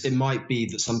 because it might be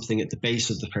that something at the base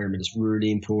of the pyramid is really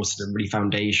important and really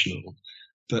foundational,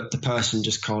 but the person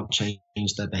just can't change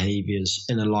their behaviors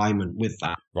in alignment with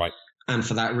that. Right. And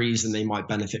for that reason, they might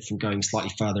benefit from going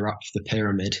slightly further up the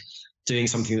pyramid, doing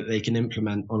something that they can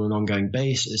implement on an ongoing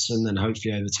basis. And then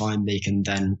hopefully over time, they can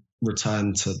then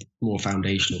return to more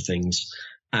foundational things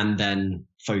and then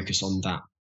focus on that.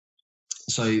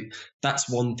 So that's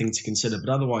one thing to consider.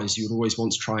 But otherwise, you would always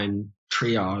want to try and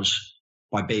triage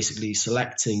by basically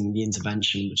selecting the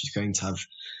intervention which is going to have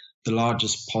the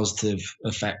largest positive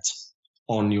effect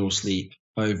on your sleep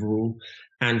overall.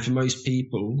 And for most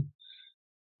people,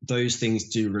 those things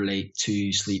do relate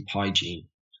to sleep hygiene.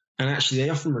 And actually, they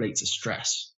often relate to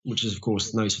stress, which is, of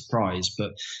course, no surprise.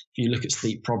 But if you look at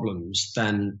sleep problems,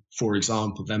 then, for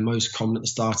example, they're most common at the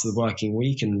start of the working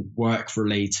week, and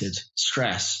work-related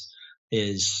stress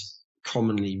is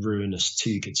commonly ruinous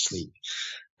to good sleep.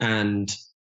 And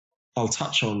I'll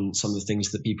touch on some of the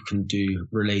things that people can do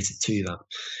related to that.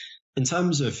 In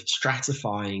terms of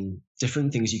stratifying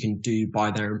different things you can do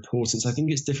by their importance, I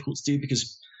think it's difficult to do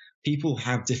because people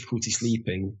have difficulty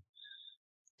sleeping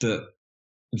that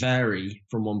vary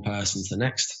from one person to the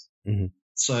next. Mm-hmm.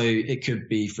 So it could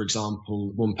be, for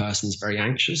example, one person's very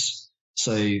anxious.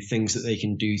 So things that they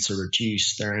can do to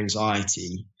reduce their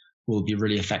anxiety will be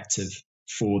really effective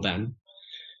for them.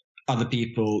 Other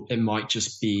people, it might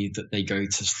just be that they go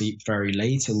to sleep very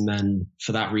late, and then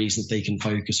for that reason, if they can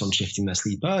focus on shifting their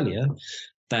sleep earlier,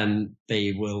 then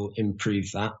they will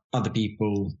improve that. Other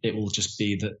people, it will just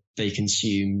be that they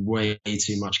consume way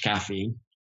too much caffeine.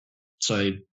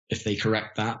 So if they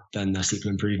correct that, then their sleep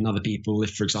will improve. And other people,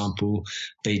 if, for example,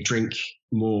 they drink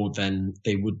more than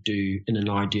they would do in an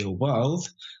ideal world,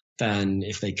 then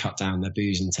if they cut down their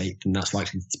booze intake, then that's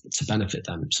likely to benefit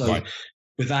them. So right.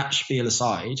 With that spiel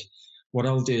aside, what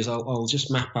I'll do is I'll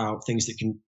just map out things that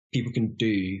people can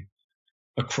do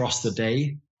across the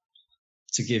day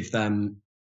to give them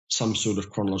some sort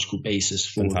of chronological basis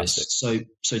for Fantastic. This.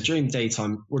 So during the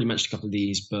daytime, already mentioned a couple of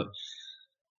these, but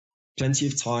plenty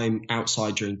of time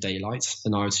outside during daylight,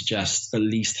 and I would suggest at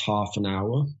least half an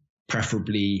hour,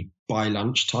 preferably by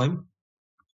lunchtime.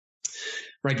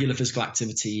 Regular physical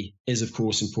activity is, of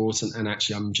course, important, and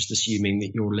actually I'm just assuming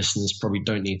that your listeners probably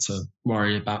don't need to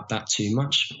worry about that too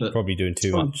much. But probably doing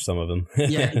too much, some of them.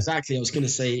 Yeah, exactly. I was going to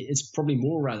say it's probably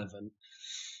more relevant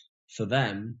for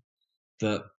them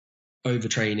that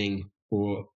overtraining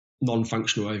or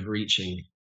non-functional overreaching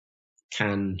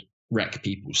can wreck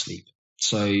people's sleep.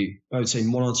 So I would say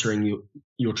monitoring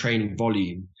your training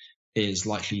volume is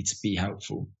likely to be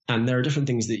helpful. And there are different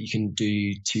things that you can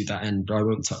do to that end, but I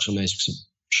won't touch on those because I'm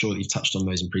sure that you've touched on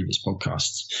those in previous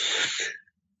podcasts.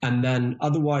 And then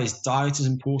otherwise, diet is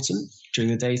important during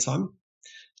the daytime.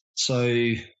 So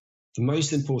the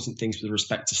most important things with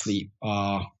respect to sleep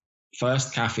are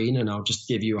first caffeine, and I'll just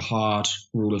give you a hard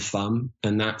rule of thumb,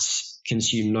 and that's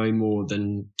consume no more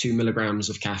than 2 milligrams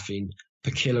of caffeine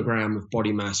per kilogram of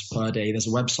body mass per day. There's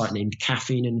a website named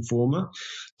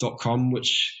caffeineinformer.com,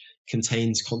 which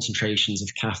contains concentrations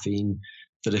of caffeine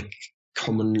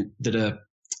that are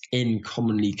in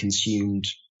commonly consumed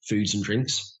foods and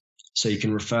drinks. So you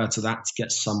can refer to that to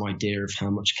get some idea of how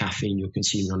much caffeine you're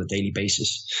consuming on a daily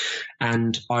basis.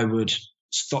 And I would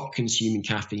stop consuming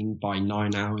caffeine by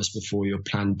 9 hours before your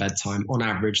planned bedtime. On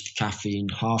average, the caffeine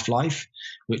half-life,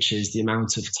 which is the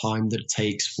amount of time that it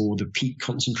takes for the peak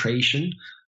concentration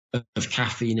of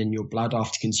caffeine in your blood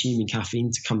after consuming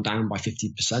caffeine to come down by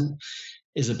 50%,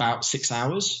 is about 6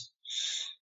 hours.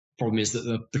 Problem is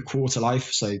that the quarter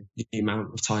life, so the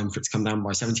amount of time for it to come down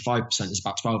by 75%, is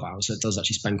about 12 hours. So it does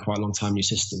actually spend quite a long time in your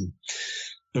system.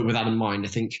 But with that in mind, I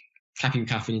think capping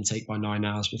caffeine intake by 9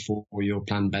 hours before your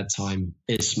planned bedtime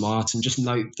is smart. And just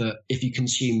note that if you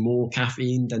consume more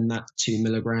caffeine than that 2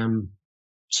 milligram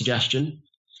suggestion,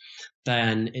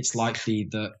 then it's likely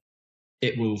that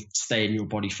it will stay in your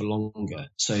body for longer.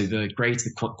 So the greater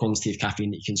the quantity of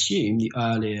caffeine that you consume, the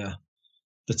earlier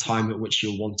the time at which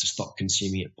you'll want to stop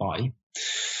consuming it by.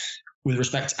 With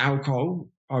respect to alcohol,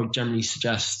 I would generally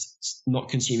suggest not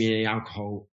consuming any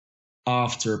alcohol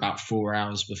after about 4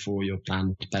 hours before your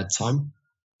planned bedtime.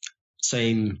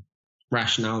 Same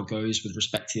rationale goes with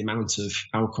respect to the amount of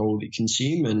alcohol that you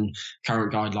consume, and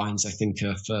current guidelines, I think,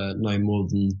 are for no more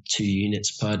than 2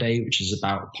 units per day, which is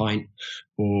about a pint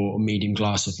or a medium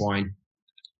glass of wine.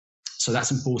 So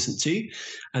that's important too.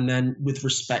 And then with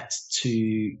respect to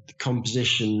the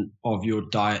composition of your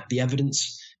diet, the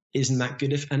evidence isn't that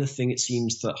good. If anything, it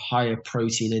seems that higher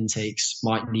protein intakes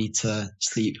might lead to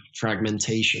sleep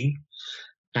fragmentation.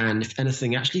 And if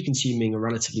anything, actually consuming a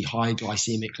relatively high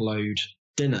glycemic load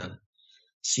dinner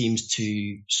seems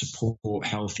to support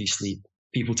healthy sleep.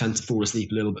 People tend to fall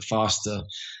asleep a little bit faster.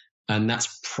 And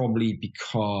that's probably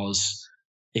because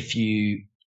if you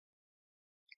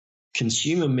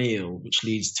consume a meal which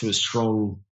leads to a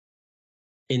strong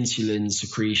insulin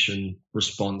secretion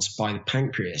response by the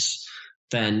pancreas,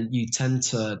 then you tend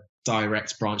to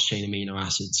direct branched chain amino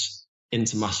acids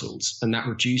into muscles, and that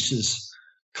reduces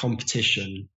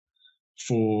competition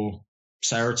for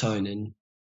serotonin.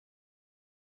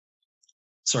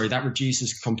 That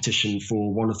reduces competition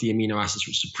for one of the amino acids,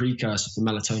 which is a precursor for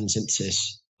melatonin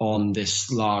synthesis on this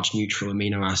large neutral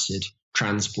amino acid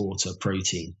transporter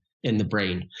protein in the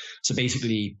brain. So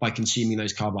basically, by consuming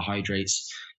those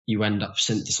carbohydrates, you end up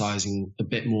synthesizing a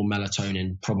bit more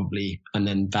melatonin probably, and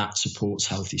then that supports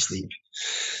healthy sleep.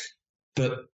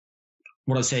 But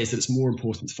what I'd say is that it's more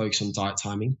important to focus on diet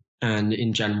timing. And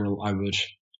in general, I would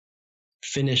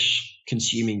finish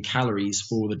consuming calories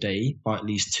for the day by at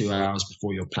least 2 hours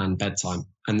before your planned bedtime.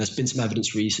 And there's been some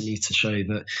evidence recently to show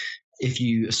that if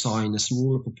you assign a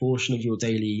smaller proportion of your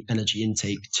daily energy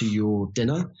intake to your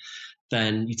dinner,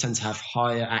 then you tend to have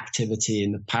higher activity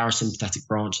in the parasympathetic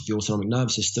branch of the autonomic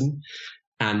nervous system.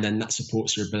 And then that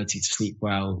supports your ability to sleep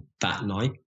well that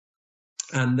night.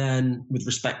 And then with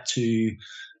respect to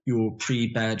your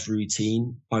pre-bed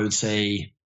routine, I would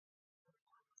say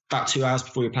about 2 hours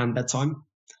before your planned bedtime,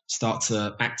 start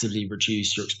to actively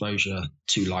reduce your exposure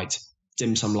to light.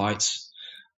 Dim some lights,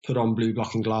 put on blue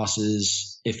blocking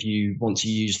glasses if you want to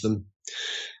use them.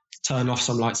 Turn off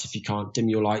some lights if you can't, dim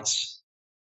your lights.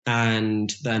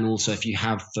 And then also if you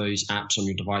have those apps on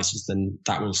your devices, then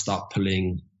that will start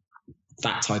pulling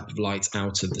that type of light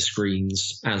out of the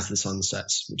screens as the sun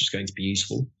sets, which is going to be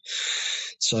useful.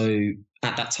 So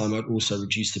at that time, I'd also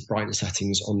reduce the brightness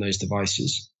settings on those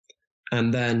devices.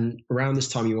 And then around this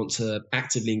time, you want to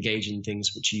actively engage in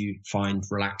things which you find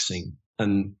relaxing.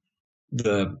 And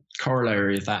the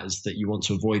corollary of that is that you want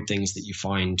to avoid things that you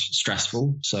find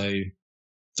stressful. So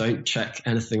don't check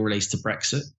anything related to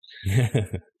Brexit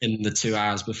in the 2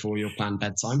 hours before your planned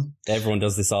bedtime. Everyone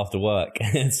does this after work.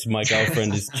 My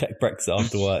girlfriend is check Brexit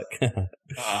after work.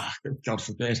 God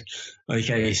forbid.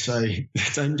 Okay, so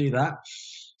don't do that.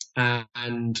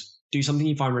 And do something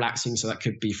you find relaxing. So that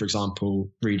could be, for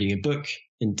example, reading a book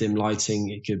in dim lighting.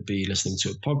 It could be listening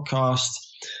to a podcast.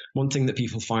 One thing that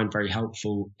people find very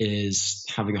helpful is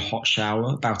having a hot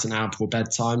shower about an hour before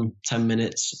bedtime, 10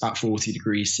 minutes, about 40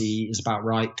 degrees C is about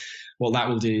right. What that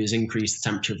will do is increase the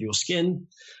temperature of your skin.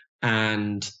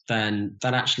 And then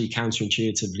that actually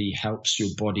counterintuitively helps your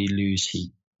body lose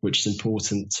heat, which is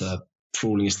important to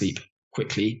falling asleep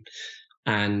quickly.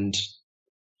 And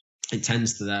it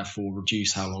tends to therefore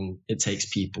reduce how long it takes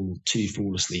people to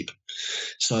fall asleep.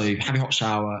 So have a hot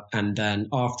shower, and then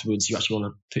afterwards you actually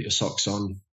want to put your socks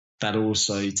on. That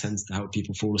also tends to help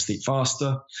people fall asleep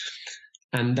faster.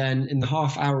 And then in the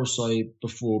half hour or so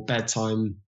before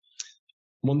bedtime,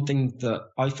 one thing that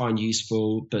I find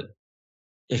useful, but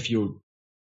if you're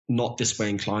not this way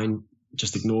inclined,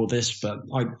 just ignore this, but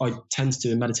I tend to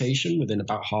do a meditation within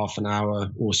about half an hour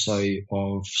or so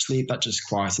of sleep. That just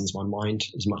quietens my mind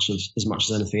as much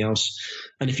as anything else.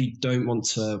 And if you don't want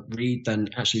to read, then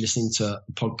actually listening to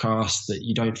a podcast that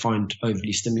you don't find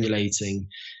overly stimulating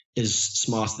is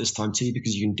smart at this time too,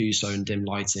 because you can do so in dim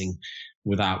lighting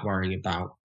without worrying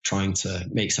about trying to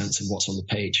make sense of what's on the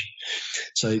page.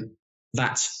 So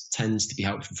that tends to be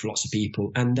helpful for lots of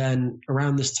people. And then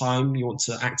around this time, you want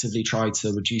to actively try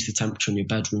to reduce the temperature in your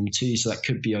bedroom too. So that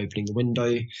could be opening the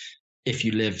window. If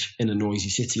you live in a noisy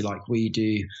city like we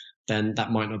do, then that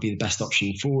might not be the best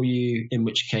option for you, in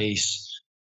which case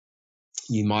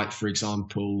you might, for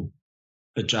example,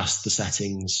 adjust the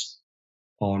settings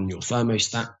on your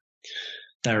thermostat.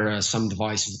 There are some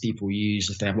devices that people use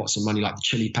if they have lots of money, like the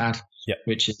Chili Pad,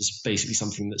 which is basically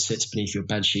something that sits beneath your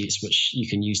bed sheets, which you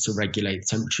can use to regulate the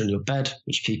temperature in your bed,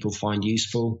 which people find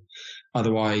useful.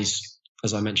 Otherwise,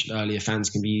 as I mentioned earlier, fans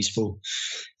can be useful.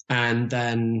 And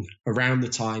then around the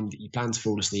time that you plan to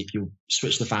fall asleep, you'll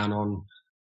switch the fan on,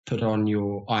 put on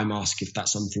your eye mask if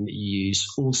that's something that you use.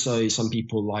 Also, some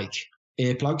people like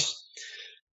earplugs.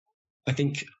 I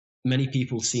think many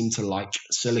people seem to like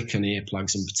silicone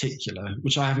earplugs in particular,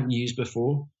 which I haven't used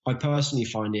before. I personally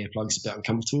find earplugs a bit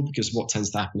uncomfortable because what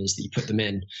tends to happen is that you put them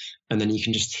in and then you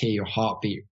can just hear your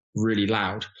heartbeat really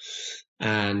loud,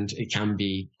 and it can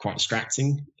be quite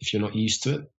distracting if you're not used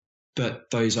to it. but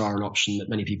those are an option that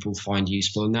many people find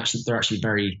useful. And they're actually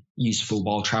very useful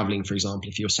while traveling. For example,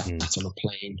 if you're sat on a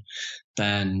plane,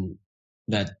 then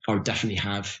I would definitely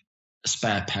have a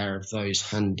spare pair of those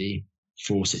handy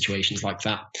for situations like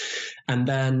that. And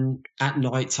then at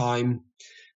night time,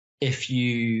 if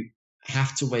you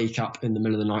have to wake up in the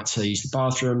middle of the night to use the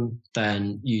bathroom,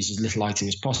 then use as little lighting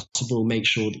as possible. Make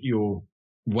sure that your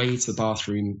way to the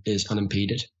bathroom is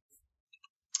unimpeded.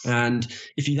 And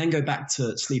if you then go back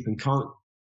to sleep and can't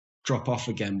drop off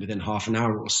again within half an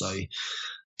hour or so,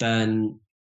 then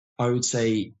I would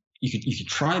say you could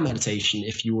try meditation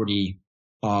if you already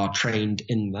are trained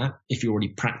in that, if you already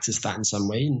practice that in some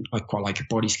way. And I quite like a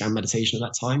body scan meditation at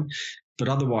that time. But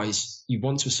otherwise, you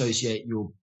want to associate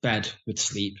your bed with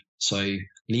sleep. So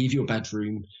leave your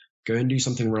bedroom, go and do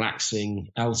something relaxing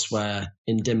elsewhere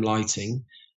in dim lighting.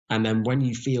 And then when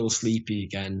you feel sleepy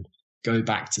again, go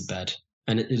back to bed.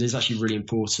 And it is actually really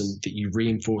important that you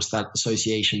reinforce that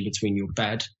association between your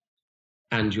bed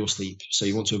and your sleep. So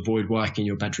you want to avoid working in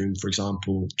your bedroom, for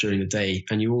example, during the day.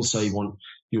 And you also want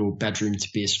your bedroom to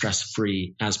be as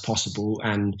stress-free as possible.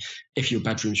 And if your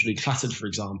bedroom's really cluttered, for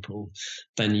example,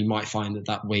 then you might find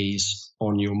that weighs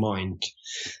on your mind.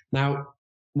 Now,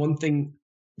 one thing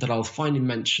that I'll finally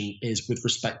mention is with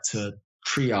respect to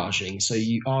triaging. So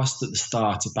you asked at the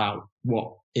start about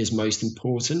what is most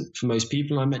important for most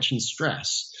people, and I mentioned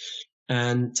stress.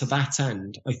 And to that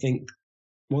end, I think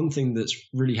one thing that's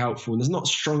really helpful, and there's not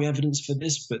strong evidence for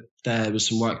this, but there was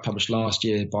some work published last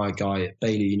year by a guy at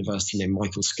Baylor University named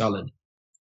Michael Scullin,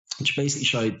 which basically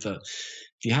showed that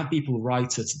if you have people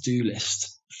write a to-do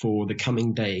list for the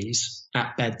coming days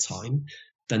at bedtime,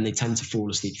 then they tend to fall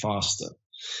asleep faster.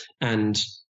 And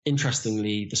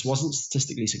interestingly, this wasn't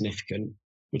statistically significant,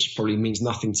 which probably means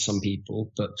nothing to some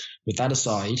people. But with that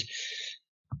aside,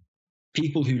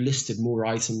 people who listed more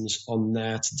items on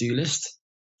their to-do list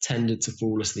tended to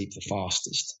fall asleep the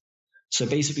fastest. So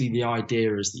basically the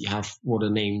idea is that you have what are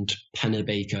named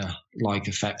Pennebaker-like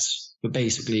effects, but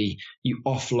basically you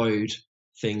offload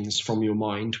things from your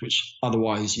mind, which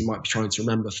otherwise you might be trying to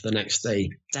remember for the next day.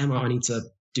 Damn it, I need to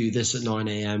do this at 9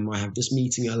 a.m. I have this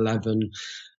meeting at 11,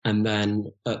 and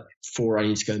then at 4 I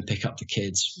need to go and pick up the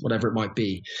kids, whatever it might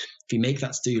be. If you make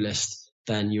that to-do list,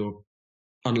 then you're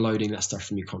unloading that stuff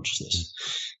from your consciousness.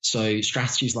 So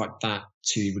strategies like that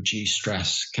to reduce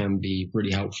stress can be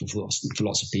really helpful for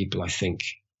lots of people, I think.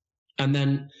 And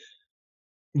then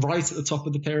right at the top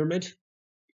of the pyramid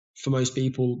for most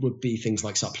people would be things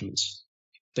like supplements.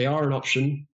 They are an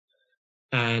option,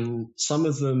 and some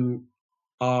of them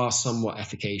are somewhat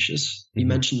efficacious. You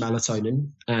mentioned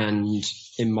melatonin, and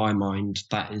in my mind,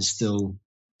 that is still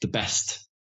the best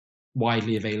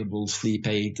widely available sleep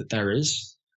aid that there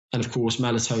is. And of course,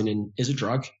 melatonin is a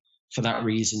drug. For that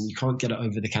reason, you can't get it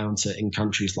over the counter in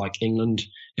countries like England.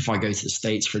 If I go to the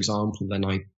States, for example, then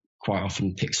I quite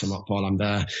often pick some up while I'm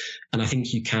there. And I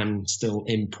think you can still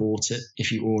import it.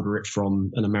 If you order it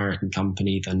from an American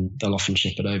company, then they'll often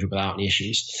ship it over without any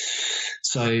issues.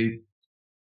 So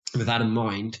with that in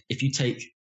mind, if you take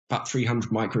about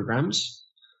 300 micrograms,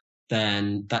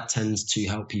 then that tends to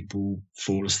help people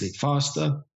fall asleep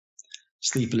faster,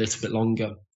 sleep a little bit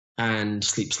longer, and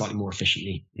sleep slightly more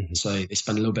efficiently. So they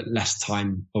spend a little bit less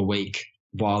time awake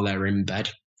while they're in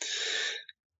bed.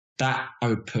 That I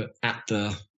would put at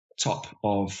the top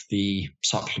of the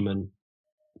supplement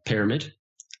pyramid,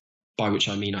 by which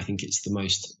I mean I think it's the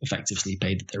most effective sleep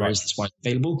aid that there is. That's why it's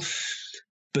available.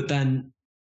 But then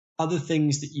other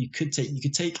things that you could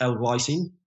take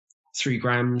L-glycine, 3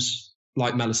 grams,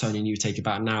 like melatonin, you would take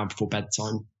about an hour before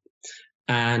bedtime.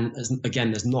 And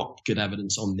again, there's not good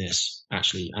evidence on this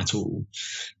actually at all.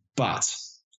 But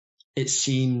it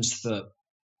seems that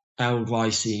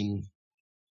L-glycine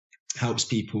helps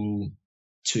people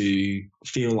to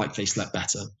feel like they slept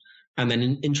better. And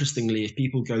then interestingly, if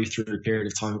people go through a period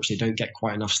of time which they don't get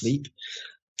quite enough sleep,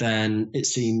 then it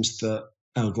seems that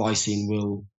L-glycine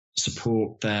will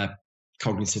support their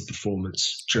cognitive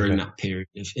performance during that period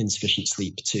of insufficient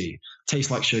sleep too.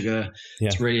 Tastes like sugar. Yeah.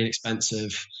 It's really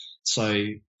inexpensive. So,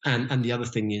 and the other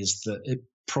thing is that it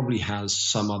probably has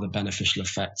some other beneficial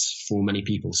effects for many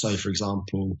people. So, for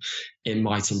example, it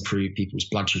might improve people's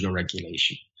blood sugar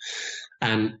regulation.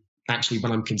 And actually,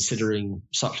 when I'm considering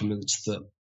supplements that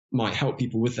might help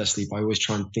people with their sleep, I always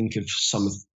try and think of some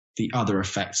of the other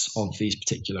effects of these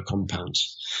particular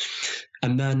compounds.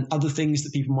 And then other things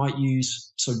that people might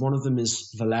use. So one of them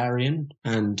is valerian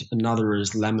and another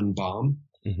is lemon balm.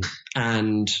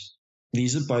 And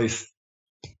these are both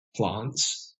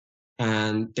plants,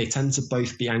 and they tend to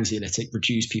both be anxiolytic,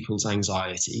 reduce people's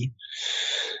anxiety.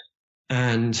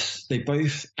 And they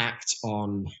both act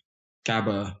on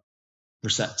GABA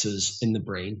receptors in the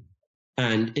brain.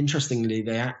 And interestingly,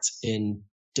 they act in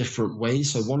different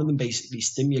ways. So one of them basically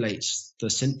stimulates the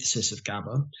synthesis of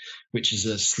GABA, which is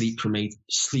a sleep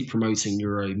promoting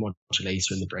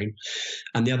neuromodulator in the brain.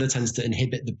 And the other tends to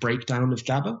inhibit the breakdown of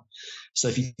GABA. So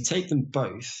if you take them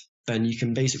both, then you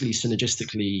can basically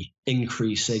synergistically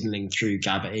increase signaling through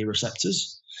GABA A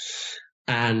receptors.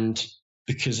 And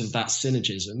because of that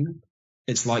synergism,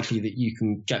 it's likely that you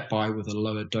can get by with a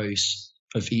lower dose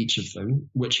of each of them,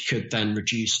 which could then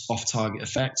reduce off-target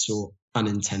effects or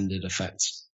unintended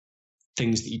effects,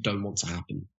 things that you don't want to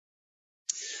happen.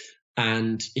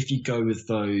 And if you go with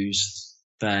those,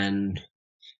 then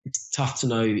it's tough to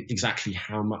know exactly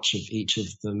how much of each of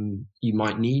them you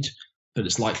might need, but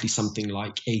it's likely something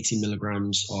like 80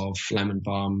 milligrams of lemon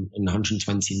balm and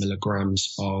 120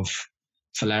 milligrams of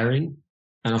valerian.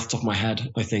 And off the top of my head,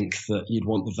 I think that you'd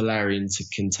want the valerian to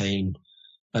contain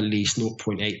at least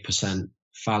 0.8%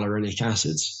 valerianic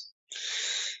acids,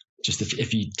 just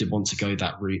if you did want to go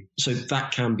that route. So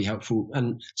that can be helpful.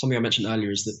 And something I mentioned earlier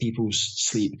is that people's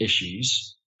sleep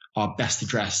issues are best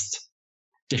addressed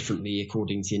differently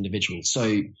according to the individual.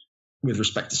 So with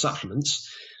respect to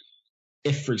supplements,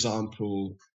 if, for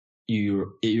example,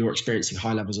 you're experiencing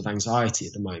high levels of anxiety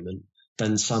at the moment,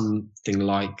 then something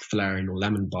like valerian or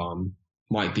lemon balm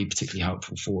might be particularly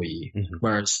helpful for you. Mm-hmm.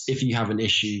 Whereas if you have an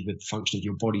issue with the function of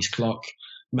your body's clock,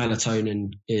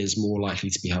 melatonin is more likely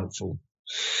to be helpful.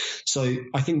 So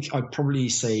I think I'd probably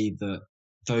say that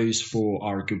those four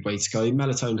are a good way to go.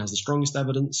 Melatonin has the strongest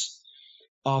evidence.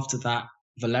 After that,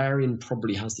 valerian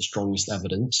probably has the strongest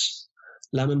evidence.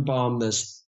 Lemon balm,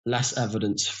 there's less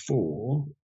evidence for,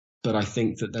 but I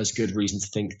think that there's good reason to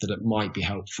think that it might be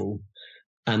helpful.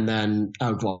 And then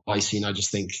L-glycine, I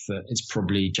just think that it's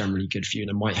probably generally good for you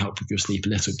and it might help with your sleep a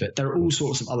little bit. There are all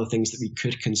sorts of other things that we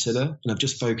could consider, and I've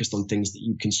just focused on things that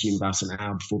you consume about an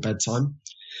hour before bedtime.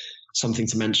 Something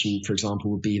to mention, for example,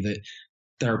 would be that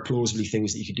there are plausibly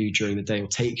things that you could do during the day or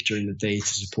take during the day to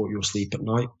support your sleep at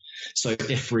night. So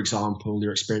if, for example,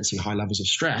 you're experiencing high levels of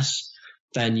stress,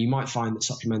 then you might find that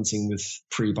supplementing with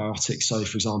prebiotics, so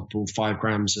for example, 5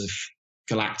 grams of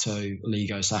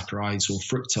galacto-oligosaccharides or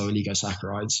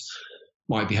fructo-oligosaccharides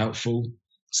might be helpful.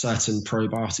 Certain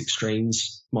probiotic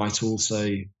strains might also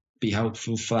be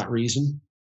helpful for that reason.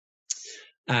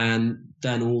 And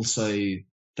then also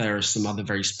there are some other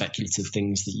very speculative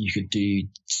things that you could do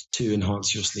to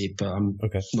enhance your sleep, but I'm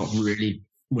not really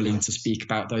willing to speak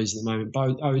about those at the moment.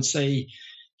 But I would say you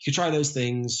could try those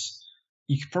things.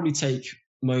 You could probably take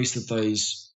most of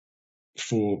those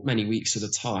for many weeks at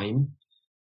a time.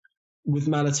 With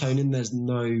melatonin, there's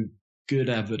no good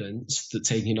evidence that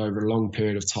taking it over a long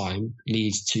period of time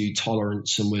leads to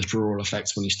tolerance and withdrawal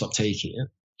effects when you stop taking it.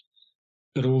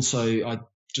 But also, I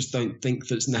just don't think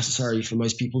that it's necessary for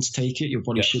most people to take it. Your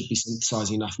body should be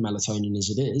synthesizing enough melatonin as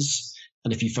it is.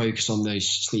 And if you focus on those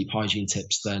sleep hygiene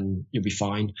tips, then you'll be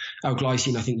fine.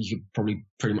 L-glycine, I think you could probably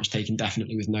pretty much take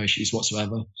indefinitely with no issues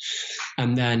whatsoever.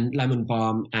 And then lemon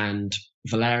balm and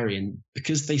valerian,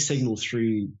 because they signal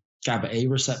through GABA A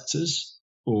receptors,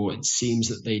 or it seems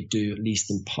that they do at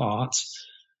least in part,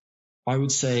 I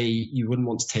would say you wouldn't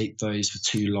want to take those for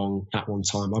too long at one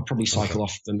time. I'd probably cycle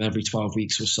off them every 12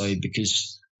 weeks or so,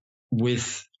 because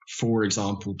with, for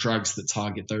example, drugs that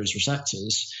target those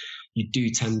receptors, you do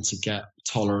tend to get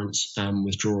tolerance and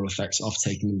withdrawal effects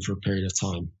after taking them for a period of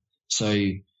time. So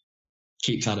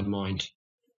keep that in mind.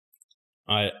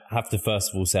 I have to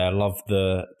first of all say I love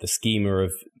the schema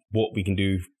of what we can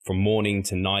do from morning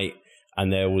to night.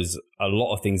 And there was a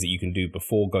lot of things that you can do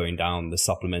before going down the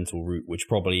supplemental route, which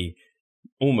probably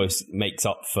almost makes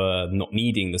up for not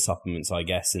needing the supplements, I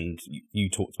guess. And you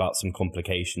talked about some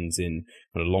complications in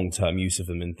kind of long-term use of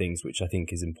them and things, which I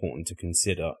think is important to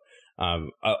consider.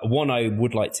 One I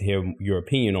would like to hear your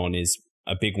opinion on is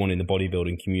a big one in the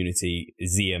bodybuilding community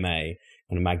is ZMA,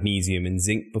 kind of magnesium and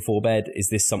zinc before bed. Is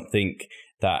this something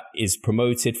that is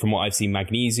promoted? From what I've seen,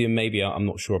 magnesium, maybe. I'm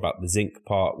not sure about the zinc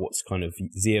part. What's kind of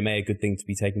ZMA a good thing to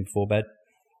be taken before bed?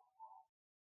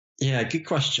 Yeah, good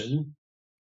question.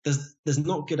 There's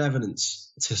not good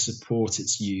evidence to support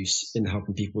its use in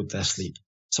helping people with their sleep.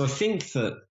 So I think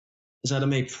that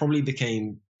ZMA probably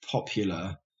became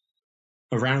popular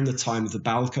around the time of the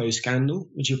Balco scandal,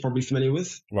 which you're probably familiar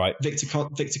with. Right. Victor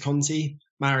Conti,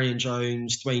 Marion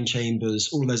Jones, Dwayne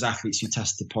Chambers, all those athletes who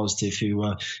tested positive, who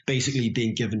were basically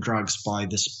being given drugs by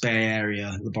this Bay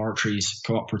Area Laboratories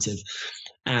Cooperative.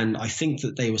 And I think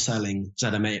that they were selling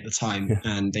ZMA at the time,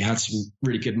 and they had some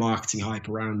really good marketing hype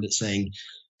around it saying,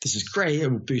 this is great, it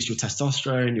will boost your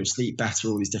testosterone, you'll sleep better,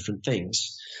 all these different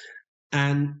things.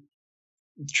 And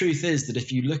the truth is that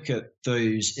if you look at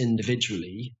those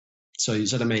individually, so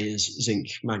ZMA is zinc,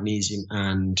 magnesium,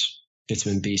 and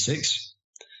vitamin B6,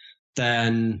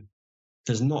 then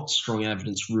there's not strong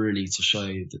evidence really to show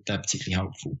that they're particularly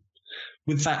helpful.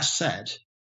 With that said,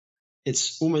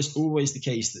 it's almost always the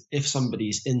case that if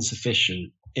somebody's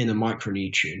insufficient in a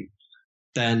micronutrient,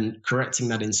 then correcting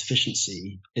that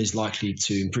insufficiency is likely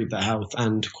to improve their health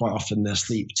and quite often their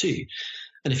sleep too.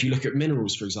 And if you look at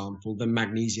minerals, for example, then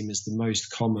magnesium is the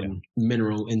most common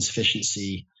mineral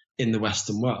insufficiency in the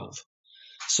Western world.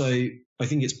 So I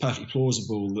think it's perfectly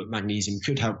plausible that magnesium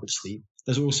could help with sleep.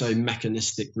 There's also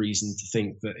mechanistic reason to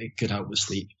think that it could help with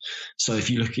sleep. So if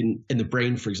you look in the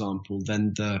brain, for example,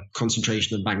 then the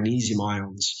concentration of magnesium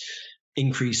ions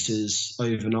increases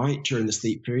overnight during the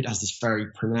sleep period, has this very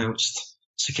pronounced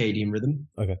circadian rhythm.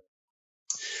 Okay.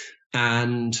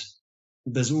 And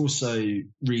there's also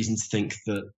reason to think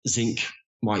that zinc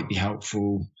might be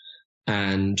helpful.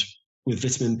 And with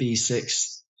vitamin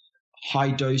B6,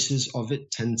 high doses of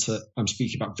it I'm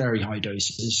speaking about very high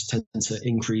doses, tend to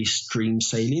increase dream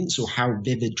salience or how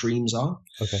vivid dreams are.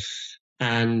 Okay.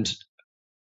 And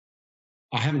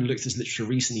I haven't looked at this literature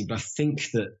recently, but I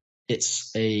think that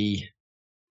it's a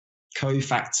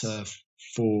cofactor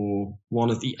for one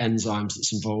of the enzymes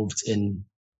that's involved in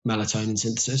melatonin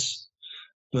synthesis.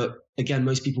 But again,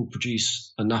 most people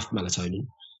produce enough melatonin,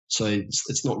 so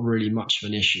it's not really much of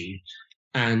an issue.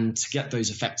 And to get those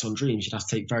effects on dreams, you'd have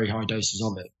to take very high doses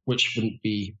of it, which wouldn't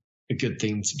be a good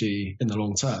thing to do in the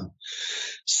long term.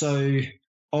 So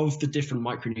of the different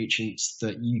micronutrients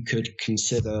that you could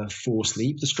consider for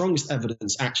sleep, the strongest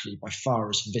evidence actually by far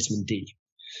is for vitamin D.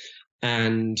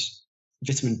 And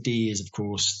vitamin D is, of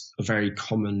course, a very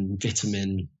common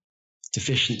vitamin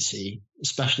deficiency,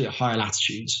 especially at higher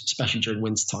latitudes, especially during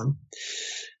wintertime.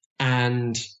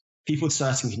 And people with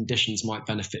certain conditions might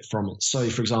benefit from it. So,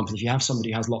 for example, if you have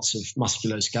somebody who has lots of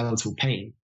musculoskeletal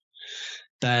pain,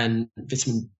 then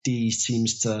vitamin D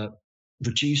seems to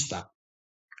reduce that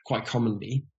quite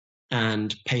commonly,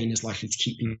 and pain is likely to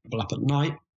keep people up at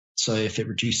night. So if it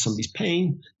reduces somebody's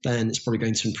pain, then it's probably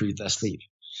going to improve their sleep.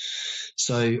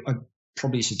 So I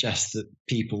probably suggest that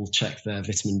people check their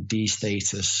vitamin D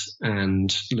status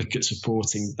and look at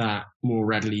supporting that more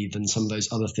readily than some of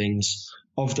those other things.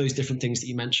 Of those different things that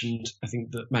you mentioned, I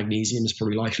think that magnesium is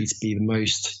probably likely to be the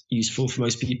most useful for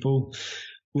most people.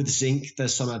 With zinc,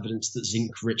 there's some evidence that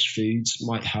zinc-rich foods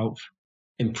might help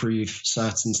improve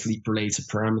certain sleep-related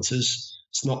parameters.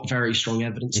 It's not very strong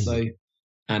evidence, though.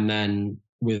 And then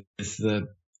with the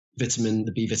B vitamin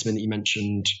that you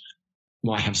mentioned,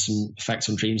 might have some effects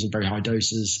on dreams in very high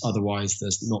doses. Otherwise,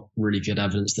 there's not really good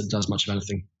evidence that it does much of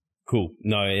anything. Cool.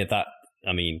 No,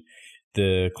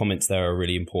 the comments there are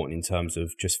really important in terms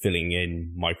of just filling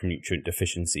in micronutrient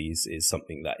deficiencies is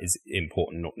something that is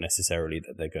important, not necessarily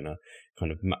that they're going to kind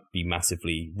of be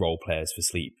massively role players for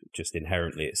sleep. Just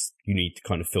inherently, you need to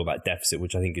kind of fill that deficit,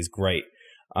 which I think is great.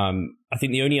 I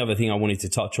think the only other thing I wanted to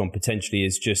touch on potentially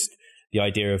is just the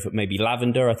idea of maybe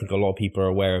lavender. I think a lot of people are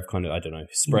aware of kind of, I don't know,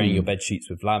 spraying your bed sheets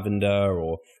with lavender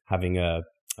or having I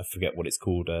forget what it's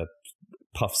called,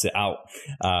 puffs it out.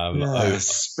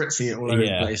 Spritzing it all over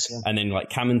the place. Yeah. And then like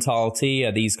Cammental tea,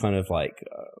 are these kind of like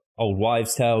old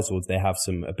wives' tales, or do they have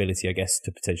some ability, I guess,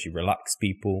 to potentially relax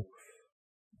people?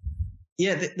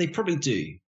 Yeah, they probably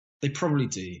do. They probably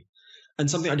do. And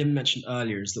something I didn't mention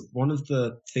earlier is that one of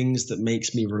the things that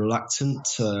makes me reluctant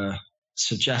to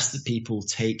suggest that people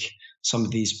take some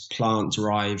of these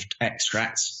plant-derived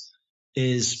extracts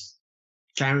is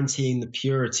guaranteeing the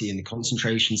purity and the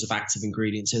concentrations of active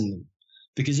ingredients in them.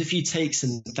 Because if you take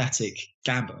synthetic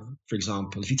GABA, for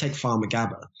example, if you take pharma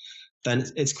GABA, then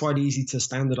it's quite easy to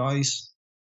standardize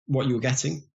what you're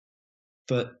getting.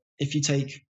 But if you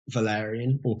take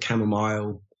valerian or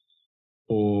chamomile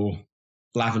or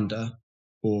lavender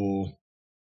or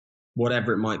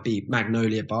whatever it might be,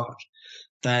 magnolia bark,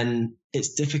 then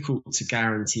it's difficult to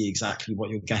guarantee exactly what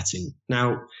you're getting.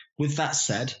 Now, with that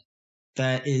said,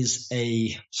 there is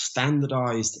a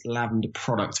standardized lavender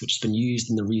product which has been used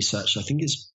in the research. I think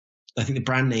the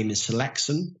brand name is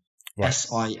Silexan, right.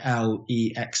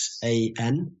 Silexan.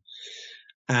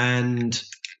 And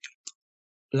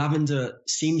lavender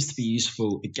seems to be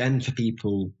useful again for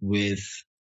people with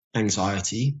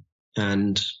anxiety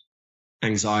and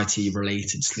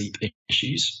anxiety-related sleep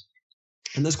issues.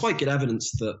 And there's quite good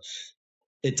evidence that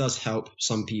it does help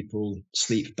some people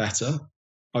sleep better.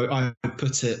 I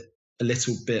put it a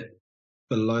little bit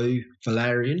below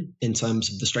valerian in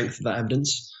terms of the strength of that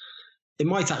evidence. It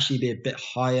might actually be a bit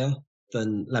higher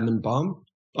than lemon balm.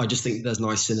 I just think there's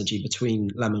nice synergy between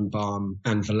lemon balm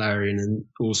and valerian, and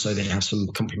also they have some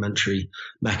complementary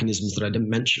mechanisms that I didn't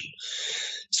mention.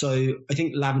 So I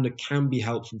think lavender can be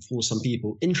helpful for some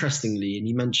people. Interestingly, and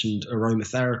you mentioned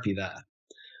aromatherapy there,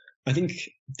 I think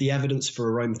the evidence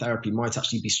for aromatherapy might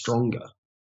actually be stronger.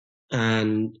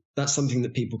 And that's something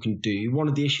that people can do. One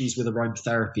of the issues with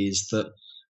aromatherapy is that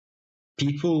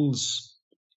people's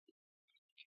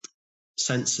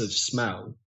sense of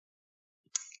smell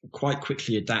quite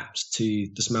quickly adapts to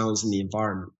the smells in the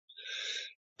environment.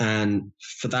 And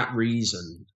for that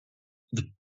reason,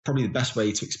 probably the best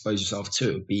way to expose yourself to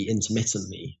it would be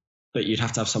intermittently, but you'd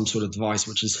have to have some sort of device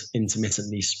which is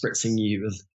intermittently spritzing you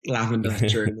with lavender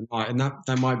during the night. And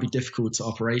that might be difficult to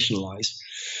operationalize,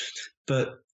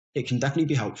 but it can definitely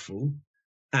be helpful.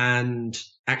 And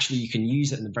actually you can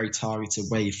use it in a very targeted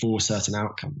way for certain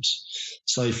outcomes.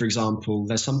 So for example,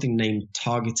 there's something named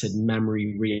targeted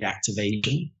memory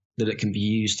reactivation that it can be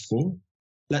used for.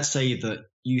 Let's say that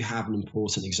you have an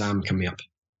important exam coming up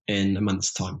in a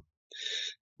month's time.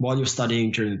 While you're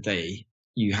studying during the day,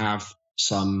 you have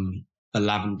some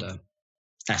lavender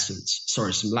essence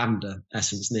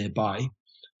nearby,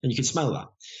 and you can smell that.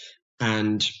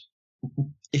 And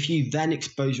if you then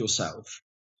expose yourself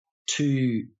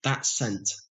to that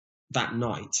scent that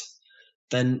night,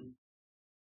 then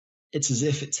it's as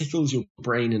if it tickles your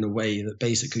brain in a way that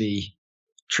basically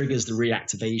triggers the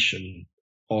reactivation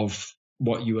of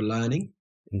what you were learning.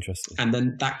 Interesting. And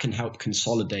then that can help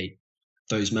consolidate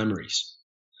those memories.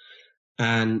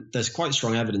 And there's quite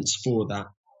strong evidence for that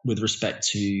with respect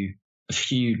to a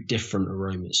few different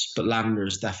aromas, but lavender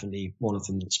is definitely one of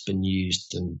them that's been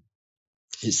used, and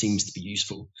it seems to be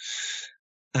useful.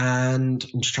 And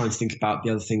I'm just trying to think about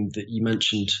the other thing that you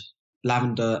mentioned,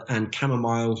 lavender and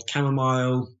chamomile.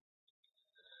 Chamomile,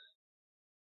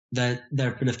 there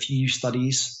have been a few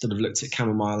studies that have looked at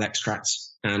chamomile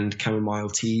extracts and chamomile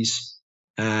teas,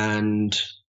 and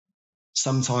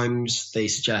sometimes they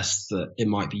suggest that it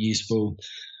might be useful.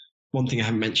 One thing I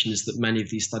haven't mentioned is that many of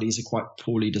these studies are quite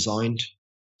poorly designed.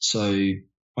 So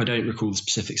I don't recall the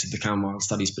specifics of the chamomile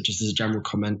studies, but just as a general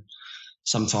comment,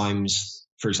 sometimes,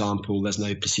 for example, there's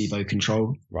no placebo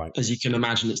control. Right. As you can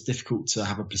imagine, it's difficult to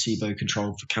have a placebo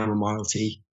control for chamomile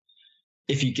tea.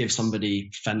 If you give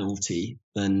somebody fennel tea,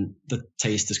 then the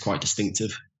taste is quite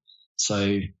distinctive.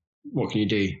 So what can you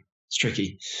do? It's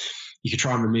tricky. You could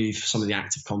try and remove some of the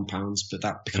active compounds, but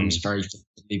that becomes very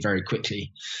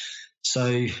quickly. So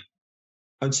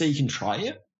I would say you can try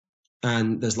it,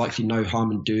 and there's likely no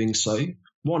harm in doing so.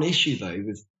 One issue, though,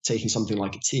 with taking something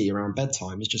like a tea around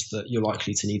bedtime is just that you're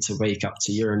likely to need to wake up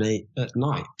to urinate at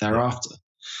night thereafter.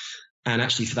 And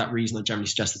actually, for that reason, I generally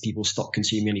suggest that people stop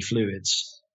consuming any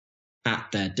fluids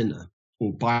at their dinner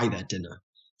or by their dinner,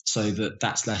 so that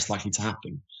that's less likely to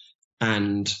happen.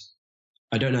 And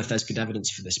I don't know if there's good evidence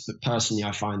for this, but personally,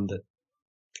 I find that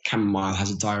chamomile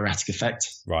has a diuretic effect.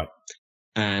 Right.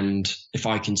 And if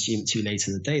I consume it too late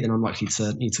in the day, then I'm likely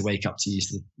to need to wake up to use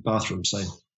the bathroom. So it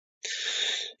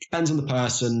depends on the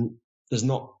person. There's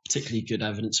not particularly good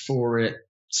evidence for it.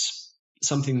 It's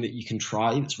something that you can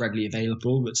try that's readily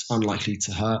available, that's unlikely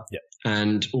to hurt. Yep.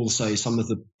 And also some of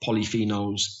the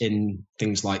polyphenols in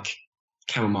things like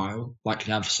chamomile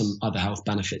likely have some other health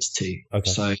benefits too.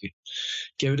 Okay. So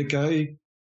give it a go.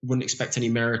 Wouldn't expect any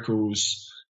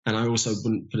miracles. And I also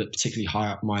wouldn't put it particularly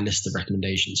high up my list of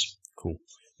recommendations. Cool.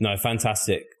 No,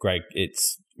 fantastic, Greg.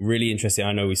 It's really interesting.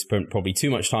 I know we spent probably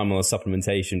too much time on the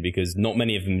supplementation because not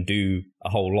many of them do a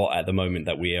whole lot at the moment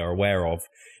that we are aware of.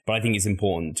 But I think it's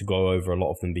important to go over a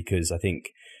lot of them because I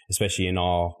think, especially in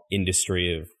our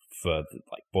industry for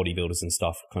like bodybuilders and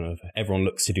stuff, kind of everyone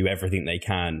looks to do everything they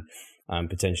can and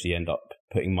potentially end up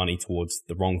putting money towards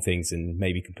the wrong things, and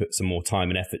maybe can put some more time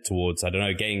and effort towards, I don't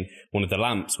know, getting one of the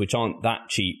lamps, which aren't that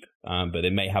cheap, but they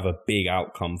may have a big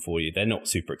outcome for you. They're not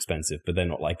super expensive, but they're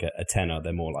not like a tenner.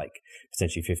 They're more like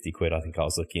potentially 50 quid. I think I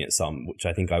was looking at some, which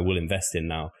I think I will invest in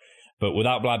now. But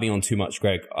without blabbing on too much,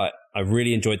 Greg, I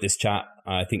really enjoyed this chat.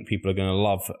 I think people are going to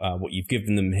love what you've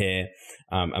given them here.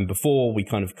 And before we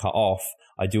kind of cut off,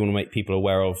 I do want to make people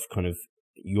aware of kind of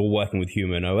you're working with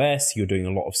Human OS, you're doing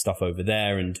a lot of stuff over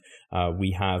there, and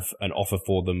we have an offer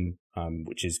for them,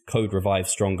 which is code Revive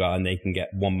Stronger, and they can get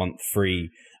 1 month free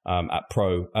at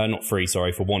for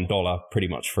 $1, pretty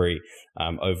much free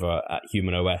over at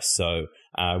Human OS. So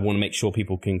I want to make sure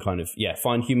people can kind of,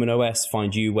 find Human OS,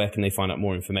 find you. Where can they find out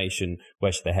more information?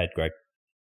 Where should they head, Greg?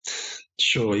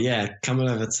 Sure, come on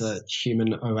over to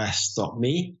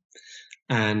humanos.me.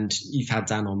 And you've had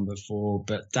Dan on before,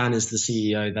 but Dan is the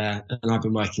CEO there, and I've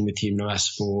been working with Human OS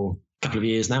for a couple of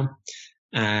years now.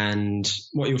 And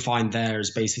what you'll find there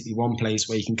is basically one place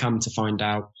where you can come to find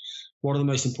out what are the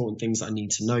most important things that I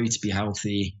need to know to be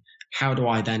healthy, how do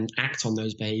I then act on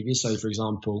those behaviors? So for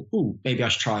example, maybe I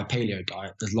should try a paleo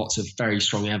diet. There's lots of very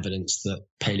strong evidence that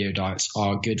paleo diets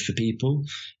are good for people,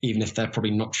 even if they're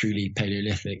probably not truly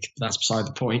Paleolithic. That's beside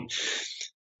the point.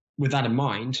 With that in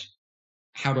mind,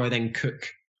 how do I then cook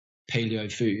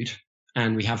paleo food?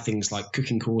 And we have things like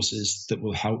cooking courses that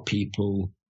will help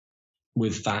people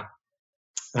with that.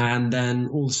 And then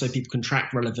also people can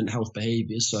track relevant health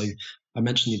behaviors. So I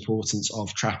mentioned the importance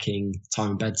of tracking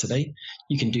time in bed today.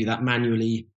 You can do that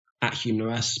manually at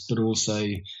HumanOS, but also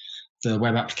the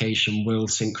web application will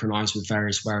synchronize with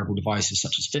various wearable devices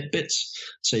such as Fitbits.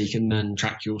 So you can then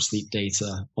track your sleep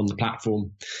data on the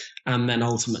platform. And then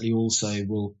ultimately also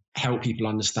will help people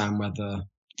understand whether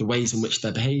the ways in which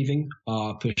they're behaving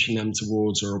are pushing them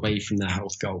towards or away from their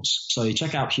health goals. So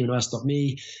check out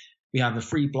humanos.me. We have a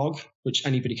free blog, which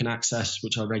anybody can access,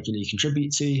 which I regularly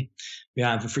contribute to. We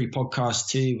have a free podcast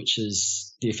too, which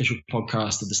is the official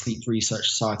podcast of the Sleep Research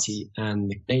Society and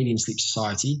the Canadian Sleep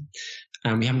Society.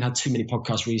 And we haven't had too many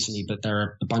podcasts recently, but there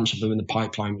are a bunch of them in the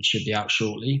pipeline, which should be out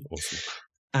shortly. Awesome.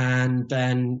 And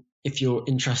then if you're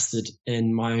interested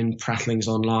in my own prattlings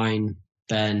online,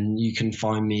 then you can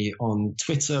find me on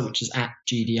Twitter, which is at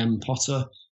GDMPotter.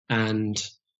 And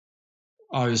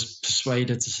I was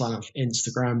persuaded to sign up for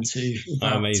Instagram too.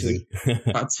 Amazing.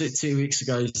 About 2 weeks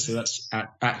ago. So that's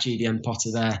at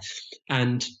GDMPotter there.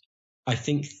 And I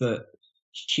think that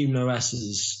HumanOS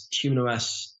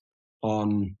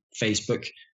on Facebook.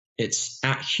 It's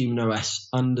at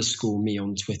HumanOS_me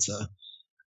on Twitter.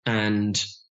 And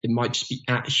it might just be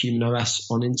at HumanOS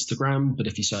on Instagram. But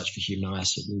if you search for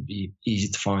HumanOS, it will be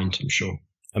easy to find, I'm sure.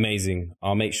 Amazing.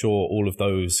 I'll make sure all of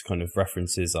those kind of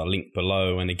references are linked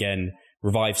below. And again,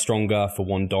 Revive Stronger for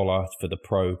 $1 for the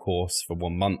pro course for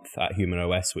 1 month at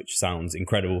HumanOS, which sounds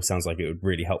incredible. Sounds like it would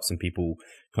really help some people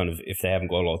kind of, if they haven't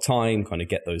got a lot of time, kind of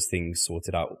get those things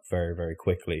sorted out very, very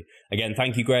quickly. Again,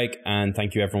 thank you, Greg, and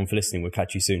thank you everyone for listening. We'll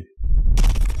catch you soon.